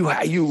 I mean,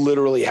 you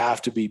literally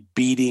have to be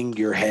beating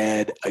your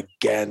head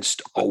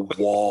against a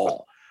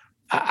wall.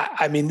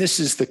 I mean, this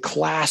is the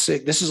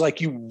classic. This is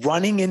like you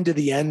running into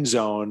the end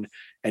zone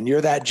and you're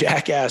that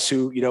jackass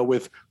who,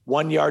 with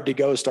 1 yard to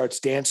go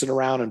starts dancing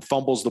around and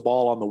fumbles the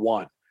ball on the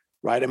 1,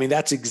 right? I mean,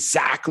 that's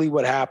exactly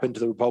what happened to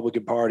the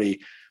Republican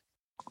Party.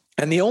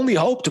 And the only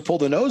hope to pull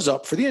the nose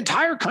up for the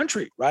entire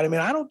country, right? I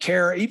mean, I don't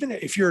care. Even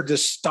if you're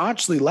just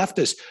staunchly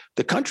leftist,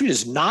 the country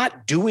is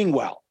not doing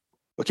well,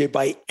 okay,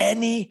 by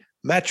any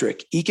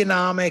metric,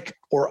 economic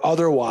or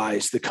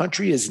otherwise. The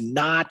country is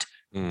not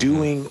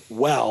doing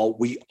well.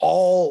 We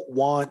all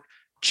want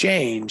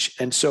change.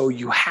 And so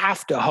you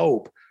have to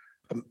hope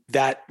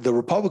that the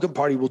Republican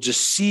Party will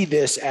just see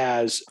this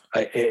as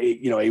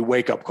a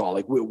wake-up call.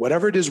 Like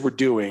whatever it is we're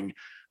doing,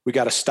 we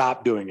got to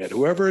stop doing it.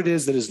 Whoever it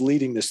is that is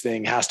leading this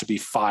thing has to be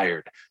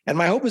fired. And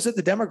my hope is that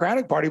the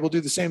Democratic Party will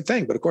do the same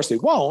thing. But of course they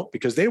won't,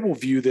 because they will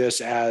view this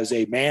as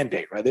a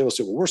mandate, right? They will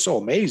say, well, we're so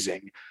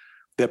amazing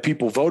that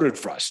people voted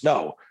for us.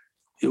 No,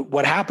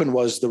 what happened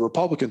was the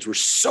Republicans were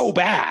so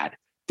bad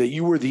that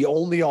you were the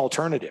only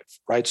alternative,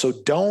 right? So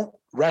don't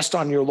rest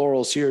on your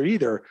laurels here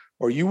either.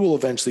 or you will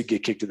eventually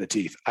get kicked in the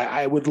teeth.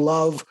 I would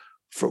love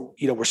for,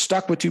 we're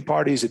stuck with two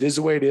parties. It is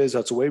the way it is.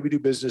 That's the way we do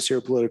business here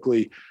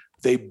politically.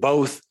 They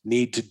both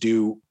need to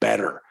do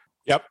better.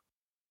 Yep.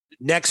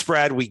 Next,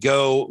 Brad, we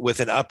go with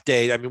an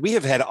update. I mean, we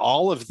have had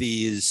all of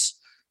these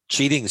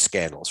cheating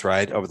scandals,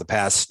 right, over the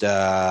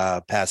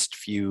past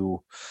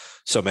few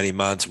so many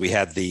months. We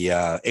had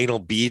the anal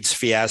beads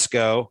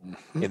fiasco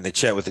in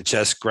the with the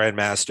chess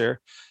grandmaster.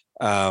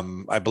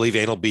 I believe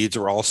anal beads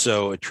were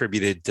also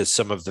attributed to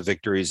some of the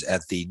victories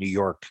at the New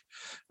York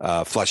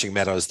Flushing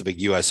Meadows, the big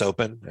U.S.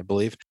 Open, I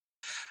believe.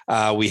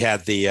 We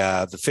had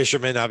the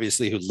fishermen,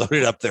 obviously, who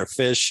loaded up their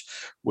fish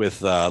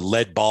with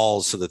lead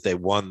balls so that they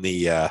won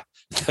the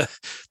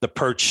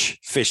perch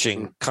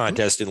fishing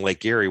contest in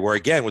Lake Erie, where,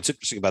 again, what's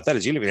interesting about that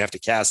is you don't even have to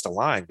cast a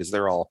line because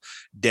they're all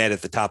dead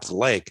at the top of the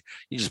lake.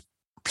 You just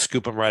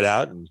scoop them right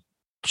out and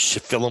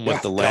fill them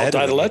with the lead.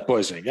 Die to lead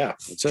poisoning. Yeah.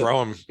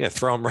 Throw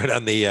them right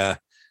on the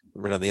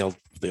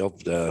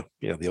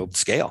old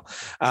scale.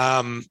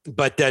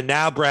 But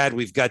now, Brad,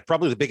 we've got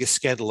probably the biggest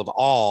scandal of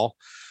all,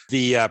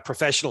 the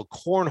professional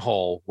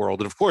cornhole world.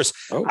 And of course,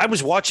 I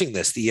was watching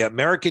this. The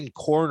American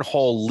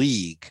Cornhole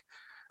League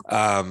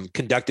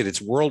conducted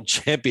its world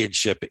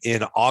championship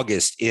in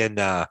August in,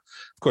 of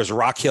course,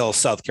 Rock Hill,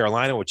 South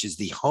Carolina, which is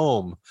the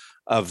home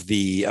of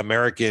the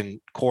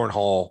American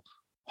Cornhole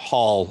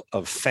Hall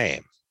of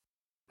Fame.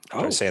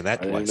 I'm saying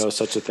that I didn't know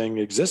such a thing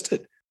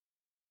existed.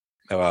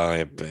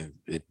 Well,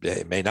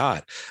 it may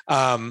not,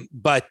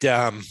 but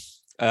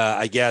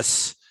I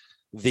guess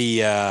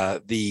there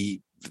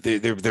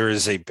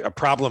is a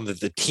problem that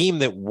the team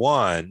that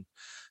won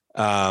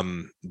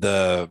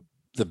the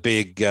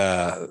big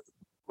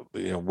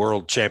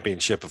world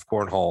championship of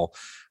cornhole,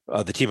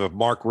 the team of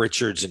Mark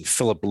Richards and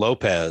Philip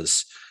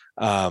Lopez,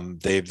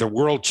 they're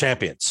world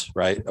champions,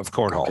 right, of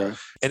cornhole. Okay.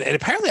 And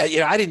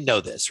apparently, I didn't know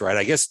this, right?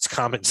 I guess it's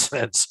common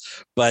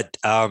sense, but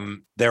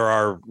there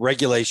are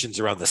regulations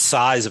around the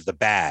size of the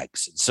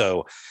bags. And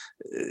so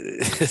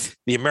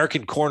the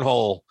American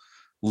Cornhole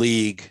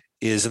League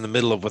is in the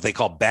middle of what they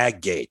call bag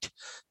gate,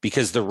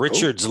 because the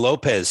Richards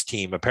Lopez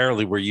team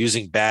apparently were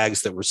using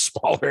bags that were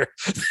smaller.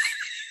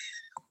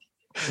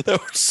 They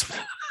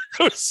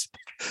were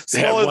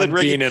smaller than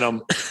bean in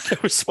them. They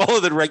were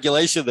smaller than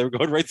regulation. They were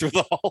going right through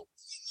the hole.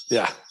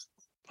 Yeah,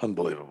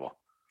 unbelievable.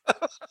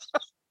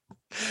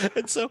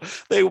 And so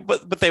they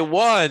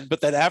won,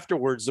 but then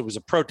afterwards there was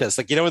a protest.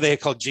 Like, what they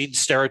called Gene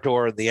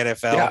Steratore in the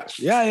NFL?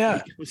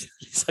 Yeah.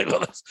 He's like,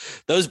 well,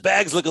 those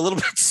bags look a little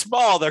bit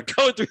small. They're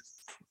going through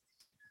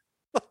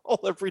the hole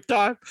every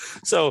time.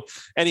 So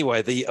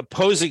anyway, the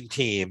opposing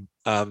team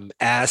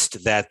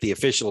asked that the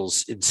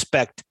officials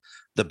inspect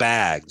the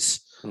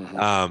bags.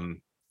 Mm-hmm.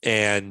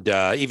 And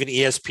even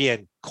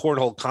ESPN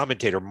cornhole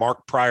commentator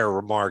Mark Pryor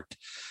remarked,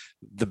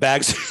 the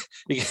bags,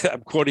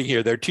 I'm quoting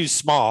here, they're too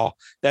small.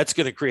 That's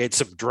going to create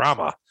some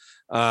drama.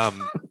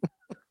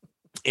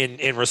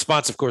 In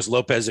response, of course,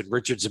 Lopez and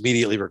Richards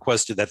immediately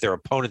requested that their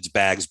opponents'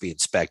 bags be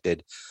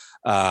inspected.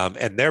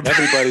 And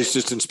everybody's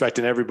just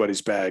inspecting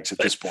everybody's bags at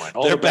this point.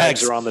 All their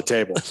bags are on the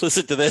table.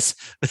 Listen to this.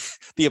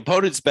 The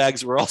opponents'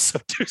 bags were also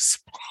too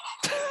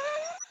small.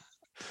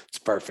 It's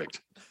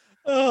perfect.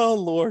 Oh,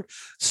 Lord.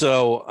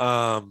 So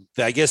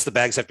I guess the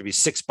bags have to be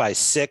 6 by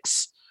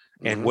 6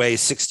 and weigh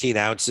 16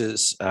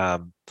 ounces.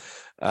 And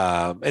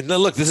then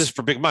look, this is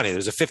for big money.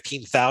 There's a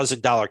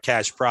 $15,000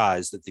 cash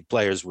prize that the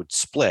players would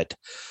split.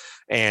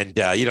 And,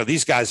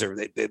 these guys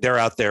they're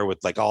out there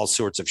with like all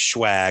sorts of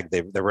swag.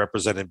 They're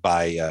represented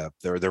by,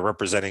 they're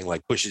representing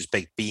like Bush's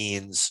Baked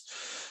Beans.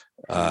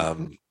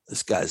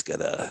 This guy's got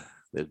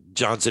the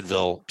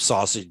Johnsonville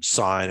sausage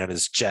sign on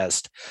his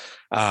chest.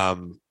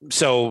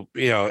 So,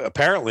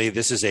 apparently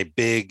this is a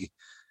big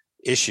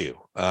issue.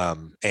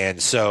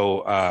 And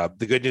so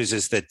the good news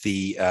is that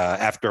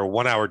after a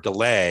 1 hour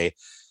delay,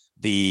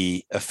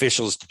 the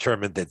officials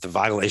determined that the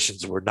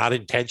violations were not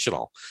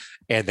intentional.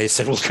 And they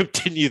said, we'll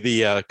continue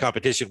the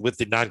competition with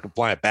the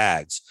non-compliant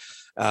bags.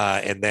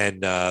 And then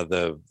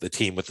the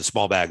team with the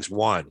small bags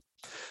won,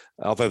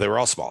 although they were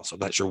all small. So I'm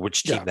not sure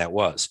which team that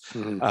was.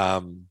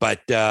 Mm-hmm.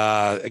 But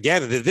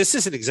again, this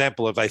is an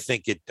example of, I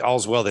think, it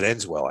all's well that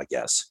ends well, I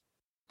guess.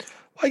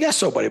 I guess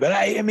so, buddy. But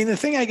I mean, the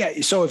thing I got,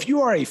 so if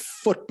you are a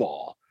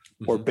football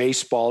or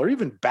baseball or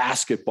even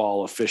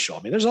basketball official,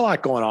 I mean, there's a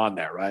lot going on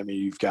there, right? I mean,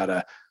 you've got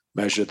to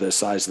measure the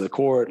size of the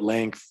court,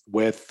 length,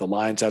 width, the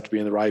lines have to be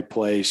in the right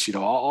place.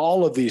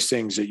 All of these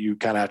things that you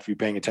kind of have to be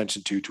paying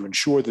attention to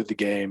ensure that the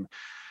game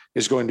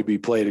is going to be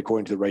played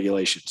according to the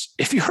regulations.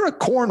 If you're a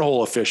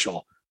cornhole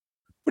official,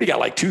 what do you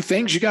got? Like two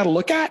things you got to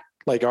look at?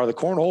 Like, are the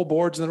cornhole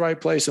boards in the right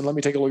place? And let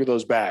me take a look at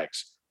those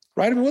bags,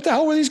 right? I mean, what the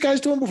hell were these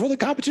guys doing before the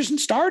competition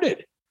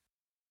started?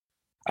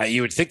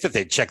 You would think that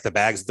they'd check the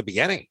bags at the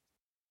beginning.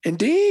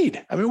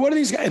 Indeed. I mean, what are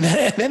these guys?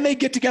 And then they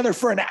get together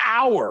for an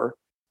hour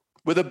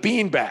with a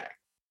beanbag.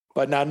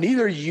 But now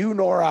neither you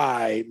nor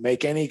I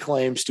make any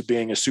claims to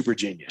being a super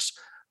genius.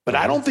 But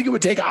I don't think it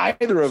would take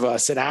either of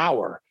us an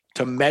hour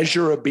to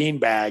measure a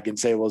beanbag and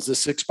say, well, is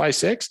this 6 by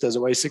 6? Does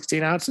it weigh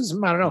 16 ounces?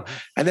 I don't know.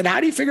 And then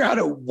how do you figure out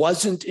it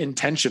wasn't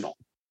intentional?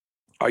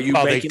 Are you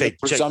making the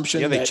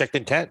presumption? They checked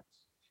intent.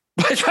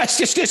 But that's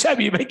just have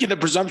you making the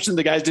presumption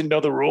the guys didn't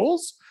know the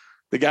rules?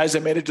 The guys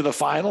that made it to the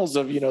finals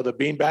of, the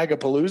beanbag of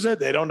Palooza,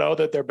 they don't know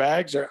that their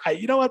bags are,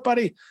 you know what,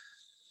 buddy?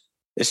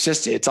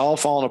 It's all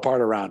falling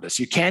apart around us.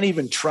 You can't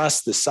even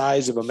trust the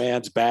size of a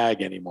man's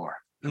bag anymore.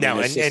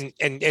 No,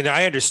 and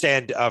I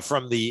understand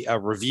from the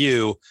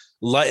review,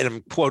 and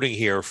I'm quoting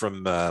here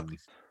from,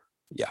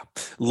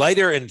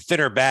 lighter and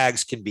thinner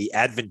bags can be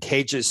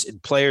advantageous,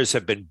 and players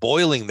have been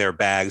boiling their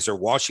bags or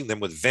washing them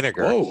with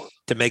vinegar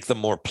to make them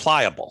more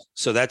pliable.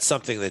 So that's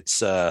something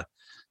that's.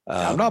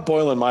 I'm not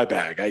boiling my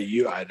bag. I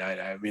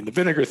mean, the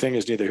vinegar thing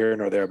is neither here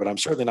nor there, but I'm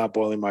certainly not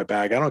boiling my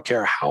bag. I don't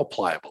care how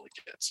pliable it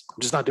gets.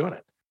 I'm just not doing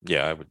it.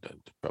 Yeah, I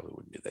probably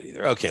wouldn't do that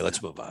either. Okay,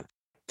 let's move on.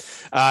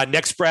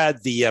 Next,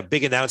 Brad, the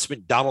big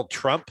announcement: Donald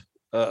Trump,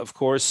 of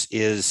course,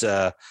 is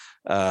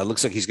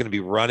looks like he's going to be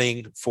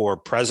running for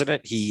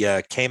president. He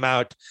came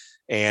out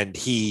and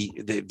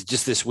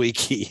just this week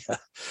he's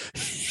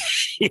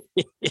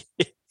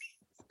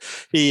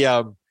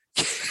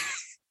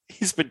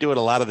been doing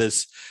a lot of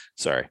this.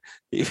 Sorry,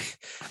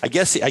 I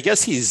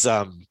guess he's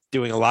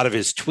doing a lot of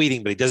his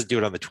tweeting, but he doesn't do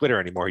it on the Twitter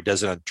anymore. He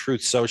does it on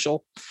Truth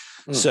Social.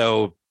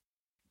 So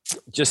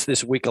just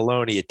this week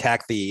alone, he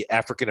attacked the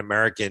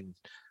African-American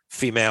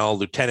female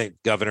lieutenant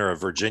governor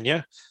of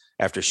Virginia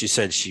after she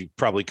said she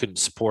probably couldn't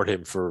support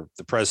him for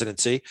the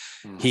presidency.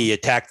 He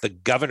attacked the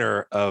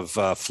governor of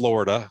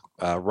Florida,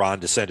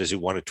 Ron DeSantis, who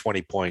won a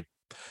 20-point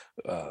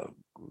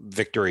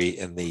victory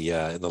in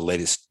the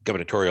latest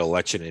gubernatorial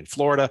election in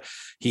Florida.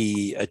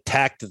 He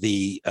attacked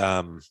the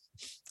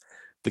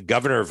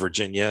governor of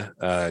Virginia,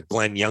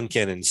 Glenn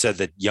Youngkin, and said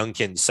that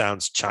Youngkin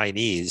sounds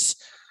Chinese.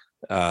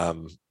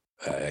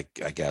 I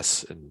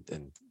guess,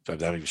 and I'm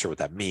not even sure what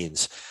that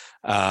means.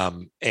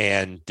 And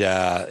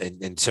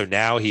so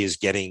now he is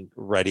getting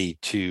ready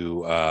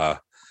to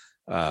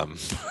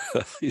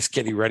he's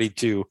getting ready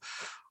to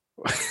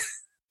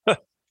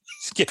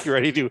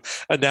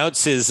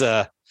announce his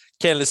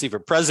candidacy for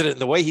president.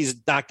 And the way he's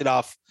knocked it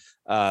off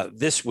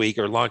this week,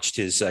 or launched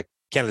his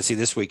candidacy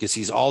this week, is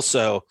he's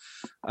also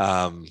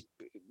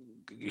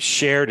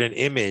shared an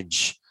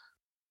image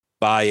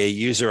by a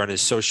user on his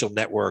social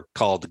network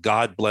called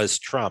God Bless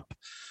Trump,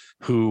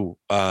 who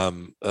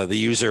the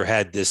user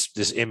had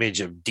this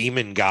image of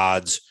demon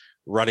gods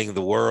running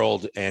the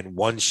world, and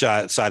one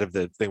side of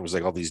the thing was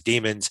like all these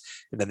demons,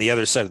 and then the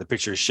other side of the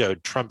picture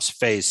showed Trump's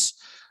face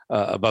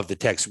above the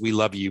text, "We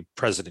love you,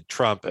 President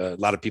Trump." A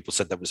lot of people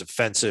said that was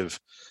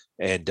offensive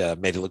and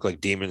made it look like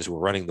demons were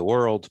running the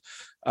world.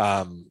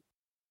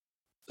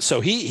 So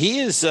he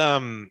is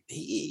sort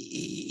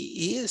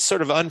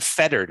of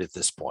unfettered at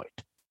this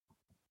point.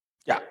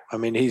 Yeah,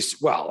 he's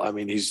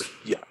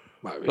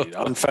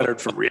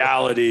unfettered from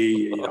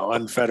reality,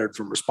 unfettered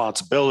from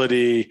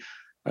responsibility.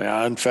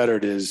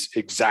 Unfettered is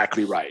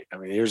exactly right.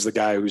 Here's the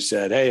guy who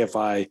said, hey, if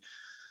I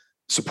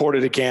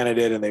supported a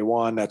candidate and they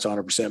won, that's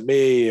 100%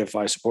 me. If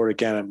I supported a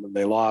candidate and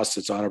they lost,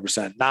 it's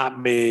 100% not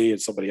me.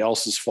 It's somebody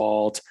else's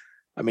fault.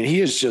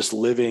 He is just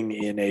living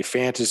in a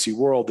fantasy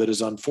world that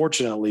is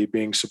unfortunately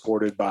being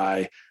supported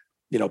by,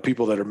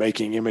 people that are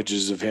making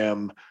images of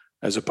him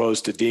as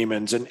opposed to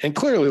demons. And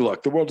clearly,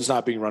 look, the world is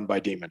not being run by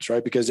demons,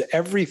 right? Because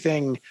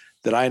everything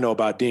that I know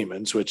about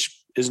demons,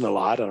 which isn't a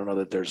lot, I don't know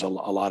that there's a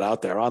lot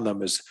out there on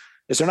them, is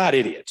they're not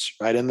idiots,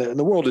 right? And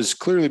the world is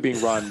clearly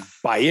being run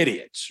by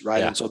idiots, right?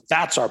 Yeah. And so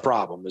that's our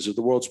problem, is that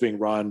the world's being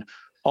run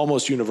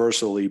almost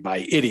universally by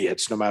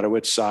idiots, no matter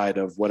which side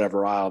of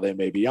whatever aisle they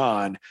may be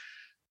on.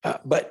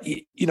 But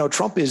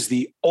Trump is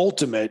the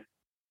ultimate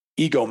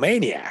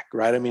egomaniac,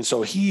 right?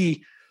 So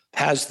he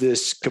has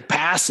this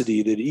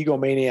capacity that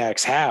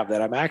egomaniacs have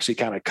that I'm actually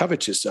kind of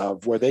covetous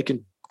of, where they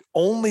can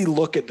only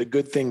look at the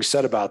good things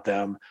said about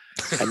them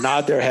and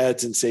nod their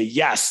heads and say,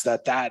 yes,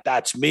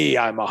 that's me.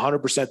 I'm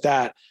 100%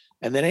 that.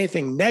 And then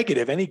anything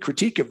negative, any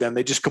critique of them,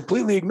 they just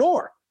completely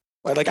ignore.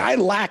 Right? Like, I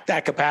lack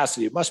that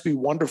capacity. It must be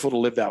wonderful to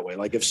live that way.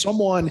 Like, if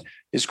someone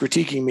is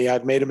critiquing me,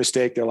 I've made a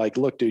mistake. They're like,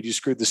 look, dude, you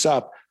screwed this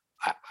up.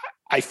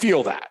 I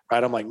feel that,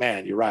 right? I'm like,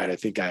 man, you're right. I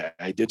think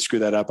I did screw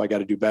that up. I got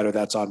to do better.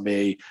 That's on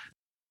me.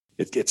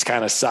 It's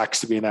kind of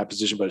sucks to be in that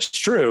position, but it's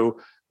true,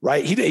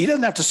 right? He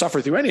doesn't have to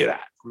suffer through any of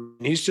that.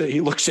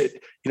 He looks at,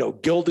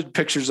 gilded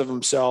pictures of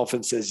himself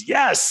and says,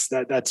 yes,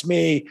 that's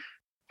me.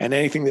 And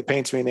anything that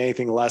paints me in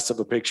anything less of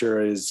a picture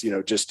is,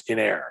 just in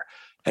error.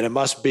 And it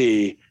must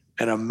be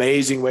an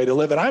amazing way to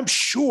live. And I'm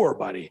sure,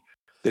 buddy,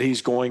 that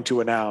he's going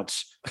to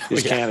announce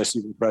his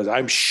candidacy for president.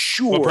 I'm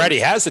sure. Well, Brady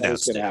has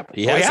announced it.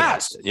 He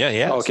has. Yeah, he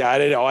has. Okay, I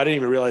didn't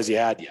even realize he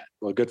had yet.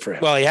 Well, good for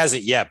him. Well, he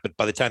hasn't yet, but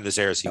by the time this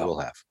airs, he will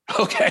have.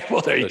 Okay, well,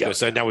 there you go.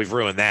 So now we've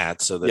ruined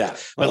that. So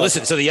but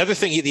listen. So the other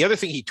thing he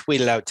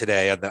tweeted out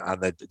today on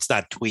the it's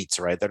not tweets,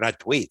 right? They're not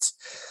tweets.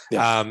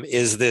 Yeah.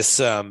 Is this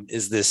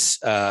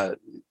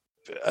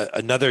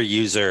another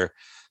user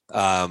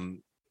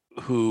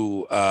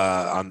who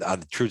on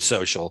the Truth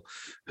Social,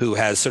 who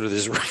has sort of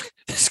this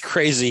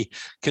crazy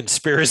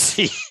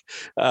conspiracy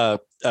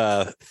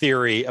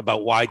theory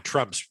about why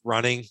Trump's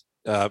running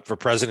for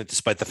president,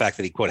 despite the fact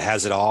that he, quote,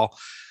 has it all.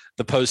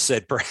 The post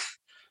said,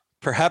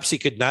 perhaps he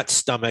could not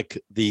stomach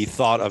the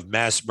thought of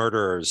mass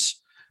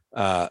murderers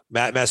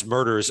mass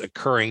murders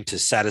occurring to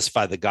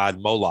satisfy the god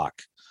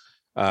Moloch,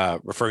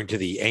 referring to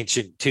an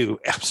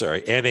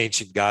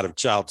ancient god of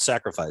child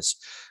sacrifice.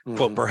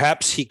 Quote,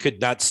 perhaps he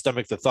could not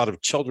stomach the thought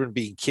of children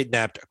being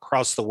kidnapped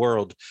across the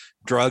world,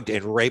 drugged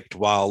and raped,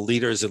 while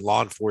leaders and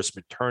law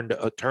enforcement turn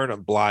a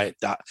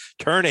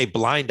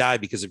blind eye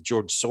because of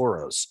George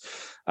Soros.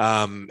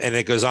 And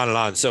it goes on and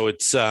on. So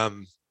it's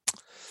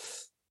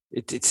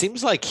it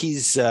seems like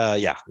he's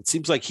it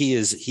seems like he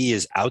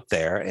is out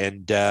there,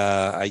 and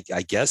I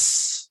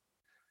guess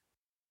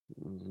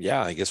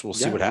we'll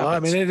see what happens. Well, I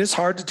mean, it is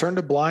hard to turn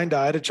a blind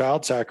eye to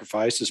child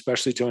sacrifice,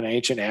 especially to an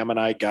ancient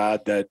Ammonite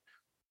god that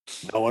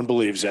no one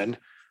believes in.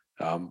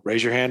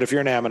 Raise your hand if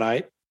you're an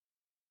Ammonite.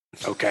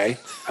 Okay.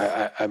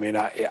 I mean,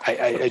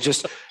 I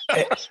just,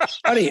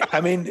 buddy, I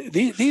mean,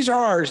 these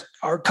are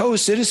our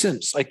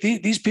co-citizens. Like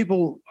these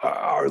people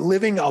are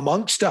living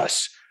amongst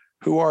us,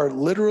 who are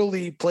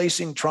literally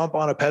placing Trump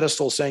on a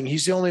pedestal, saying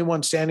he's the only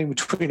one standing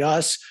between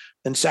us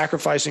and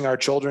sacrificing our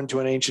children to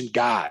an ancient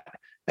god.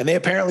 And they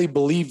apparently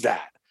believe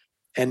that.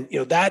 And,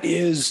 that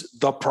is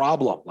the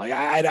problem. Like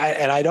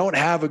I don't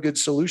have a good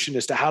solution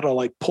as to how to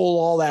like pull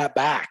all that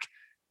back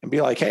and be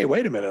like, hey,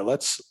 wait a minute,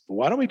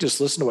 why don't we just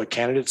listen to what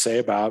candidates say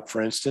about,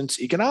 for instance,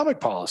 economic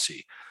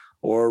policy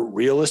or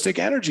realistic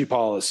energy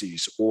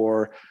policies,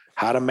 or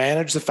how to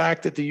manage the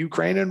fact that the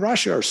Ukraine and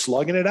Russia are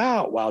slugging it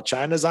out while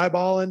China's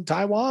eyeballing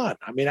Taiwan.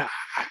 I mean,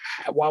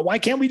 why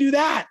can't we do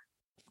that?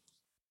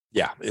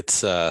 Yeah,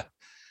 it's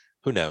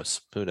who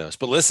knows?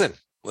 But listen,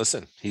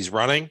 he's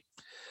running,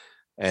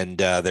 and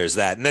there's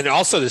that. And then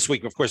also this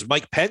week, of course,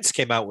 Mike Pence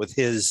came out with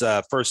his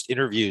first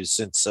interviews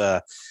since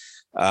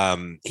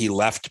he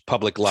left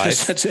public life.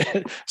 Since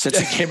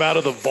he came out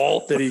of the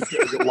vault that he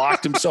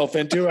locked himself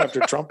into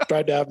after Trump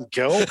tried to have him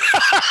killed.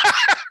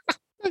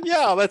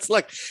 Yeah, that's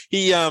like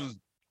he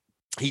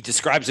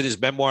describes in his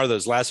memoir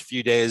those last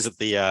few days at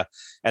the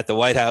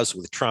White House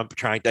with Trump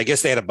trying to, I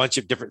guess they had a bunch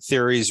of different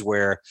theories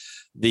where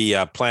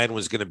the plan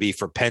was going to be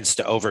for Pence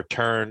to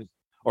overturn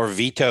or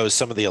veto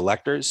some of the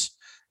electors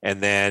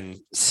and then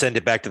send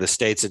it back to the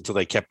states until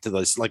they kept to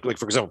those, like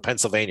for example,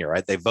 Pennsylvania,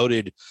 right? They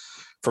voted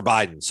for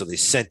Biden, so they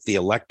sent the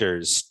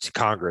electors to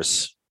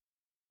Congress,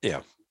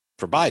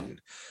 for Biden.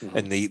 Mm-hmm.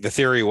 And the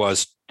theory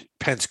was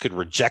Pence could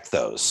reject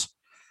those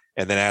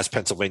and then ask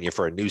Pennsylvania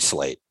for a new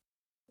slate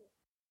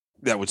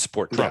that would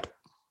support Trump. Yeah,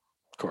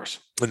 of course.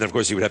 And then, of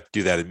course, you would have to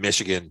do that in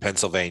Michigan,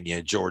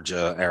 Pennsylvania,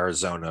 Georgia,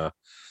 Arizona,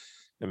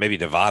 and maybe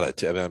Nevada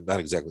too. I mean,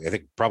 not exactly. I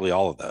think probably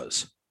all of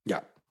those.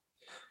 Yeah.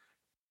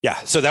 Yeah.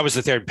 So that was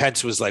the third.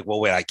 Pence was like, well,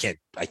 wait, I can't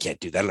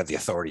do that. I don't have the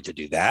authority to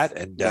do that.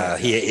 And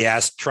he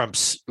asked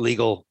Trump's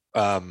legal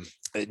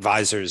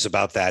advisors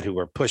about that, who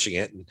were pushing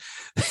it, and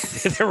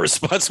their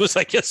response was,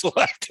 I guess we'll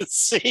have to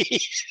see.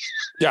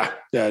 Yeah,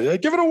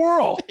 give it a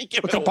whirl.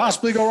 What could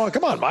possibly go wrong?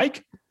 Come on,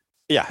 Mike.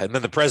 Yeah, and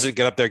then the president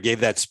got up there,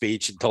 gave that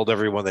speech, and told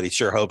everyone that he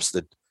sure hopes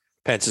that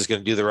Pence is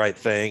going to do the right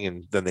thing.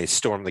 And then they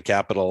stormed the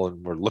Capitol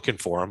and were looking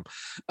for him.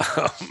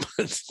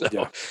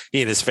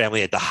 He and his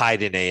family had to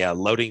hide in a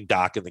loading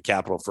dock in the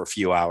Capitol for a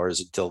few hours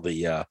until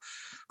the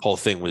whole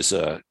thing was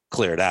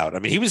cleared out. I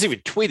mean, he was even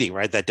tweeting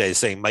right that day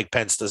saying Mike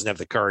Pence doesn't have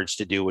the courage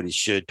to do what he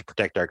should to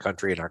protect our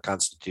country and our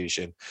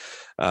Constitution,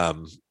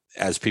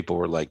 as people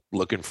were like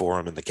looking for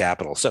him in the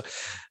Capitol. So,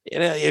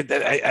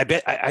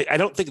 I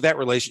don't think that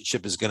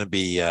relationship is going to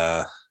be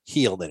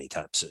healed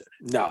anytime soon.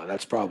 No,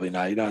 that's probably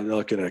not. You're not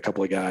looking at a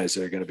couple of guys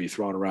that are going to be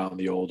throwing around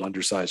the old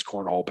undersized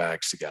cornhole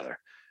bags together.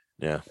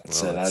 Yeah,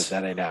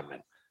 that ain't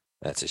happening.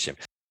 That's a shame.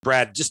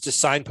 Brad, just a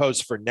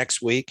signpost for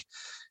next week.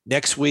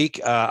 Next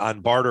week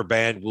on Barter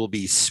Band, we'll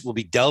be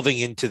delving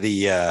into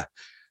the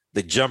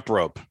jump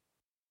rope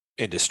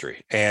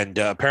industry, and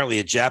apparently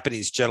a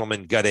Japanese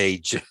gentleman got a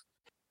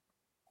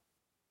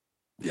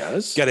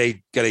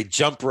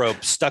jump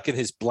rope stuck in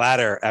his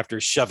bladder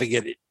after shoving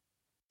it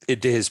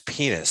into his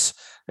penis.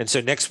 And so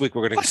next week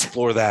we're going to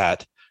explore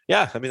that.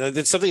 Yeah, I mean,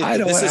 it's something.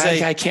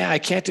 I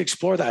can't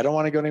explore that. I don't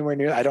want to go anywhere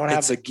near. I don't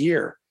have the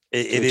gear.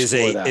 It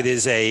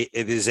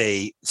is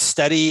a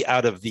study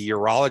out of the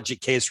urology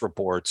case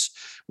reports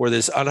where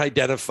this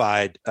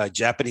unidentified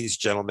Japanese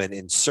gentleman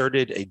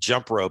inserted a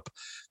jump rope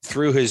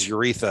through his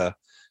urethra.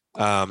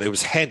 It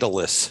was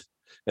handleless.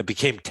 It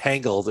became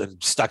tangled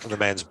and stuck in the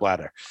man's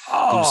bladder.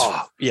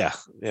 Oh, yeah.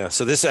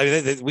 So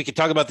we can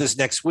talk about this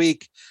next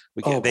week.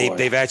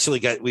 They've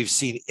actually got. We've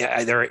seen.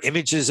 There are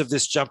images of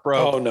this jump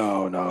rope. Oh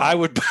no. I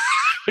would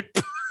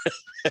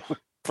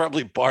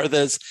probably bar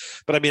this,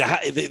 but I mean,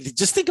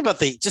 just think about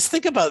the.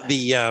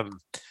 I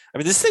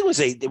mean, this thing was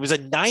a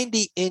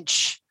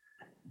 90-inch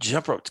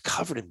jump rope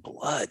covered in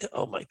blood.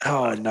 Oh my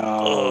God. Oh no.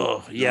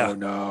 Oh yeah.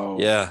 No.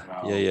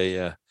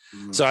 Yeah.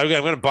 So I'm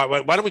going to bar.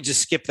 Why don't we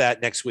just skip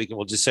that next week and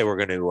we'll just say we're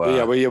going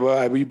to.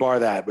 We bar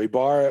that. We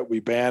bar it. We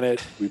ban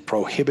it. We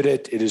prohibit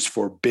it. It is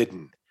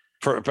forbidden.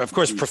 Of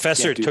course,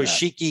 Professor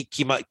Toshiki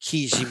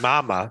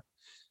Kijimama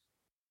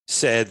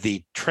said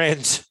the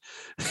trans.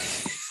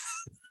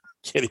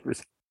 Can't even.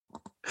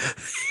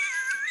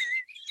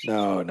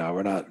 No,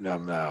 we're not.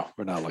 No,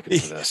 we're not looking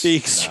for this.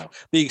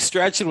 The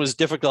extraction was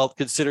difficult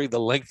considering the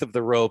length of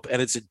the rope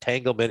and its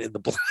entanglement in the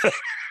bladder.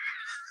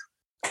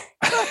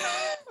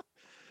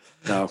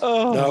 No.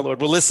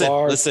 Lord. Well,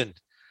 listen.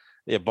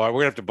 Yeah, we're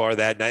gonna have to bar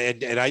that.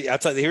 And I'll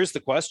tell you. Here's the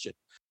question: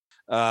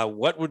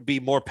 what would be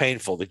more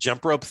painful, the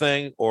jump rope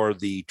thing or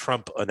the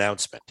Trump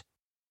announcement?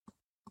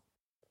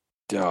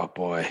 Oh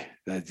boy,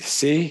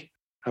 see.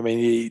 I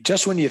mean,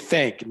 just when you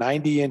think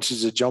 90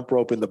 inches of jump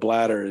rope in the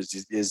bladder is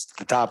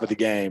the top of the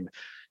game,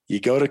 you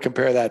go to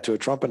compare that to a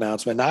Trump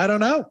announcement. Now, I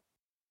don't know.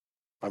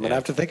 I'm going to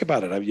have to think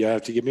about it. You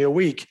have to give me a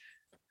week,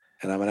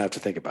 and I'm going to have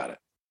to think about it.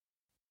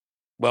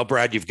 Well,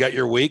 Brad, you've got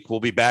your week. We'll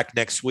be back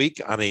next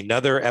week on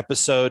another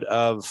episode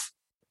of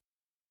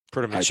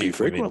Pretty Much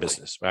Frequently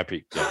Business.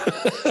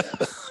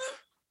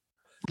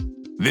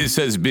 This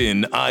has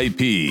been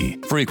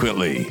IP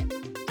Frequently.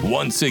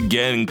 Once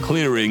again,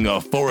 clearing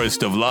a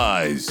forest of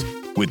lies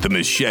with the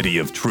machete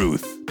of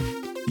truth.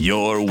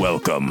 You're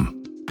welcome.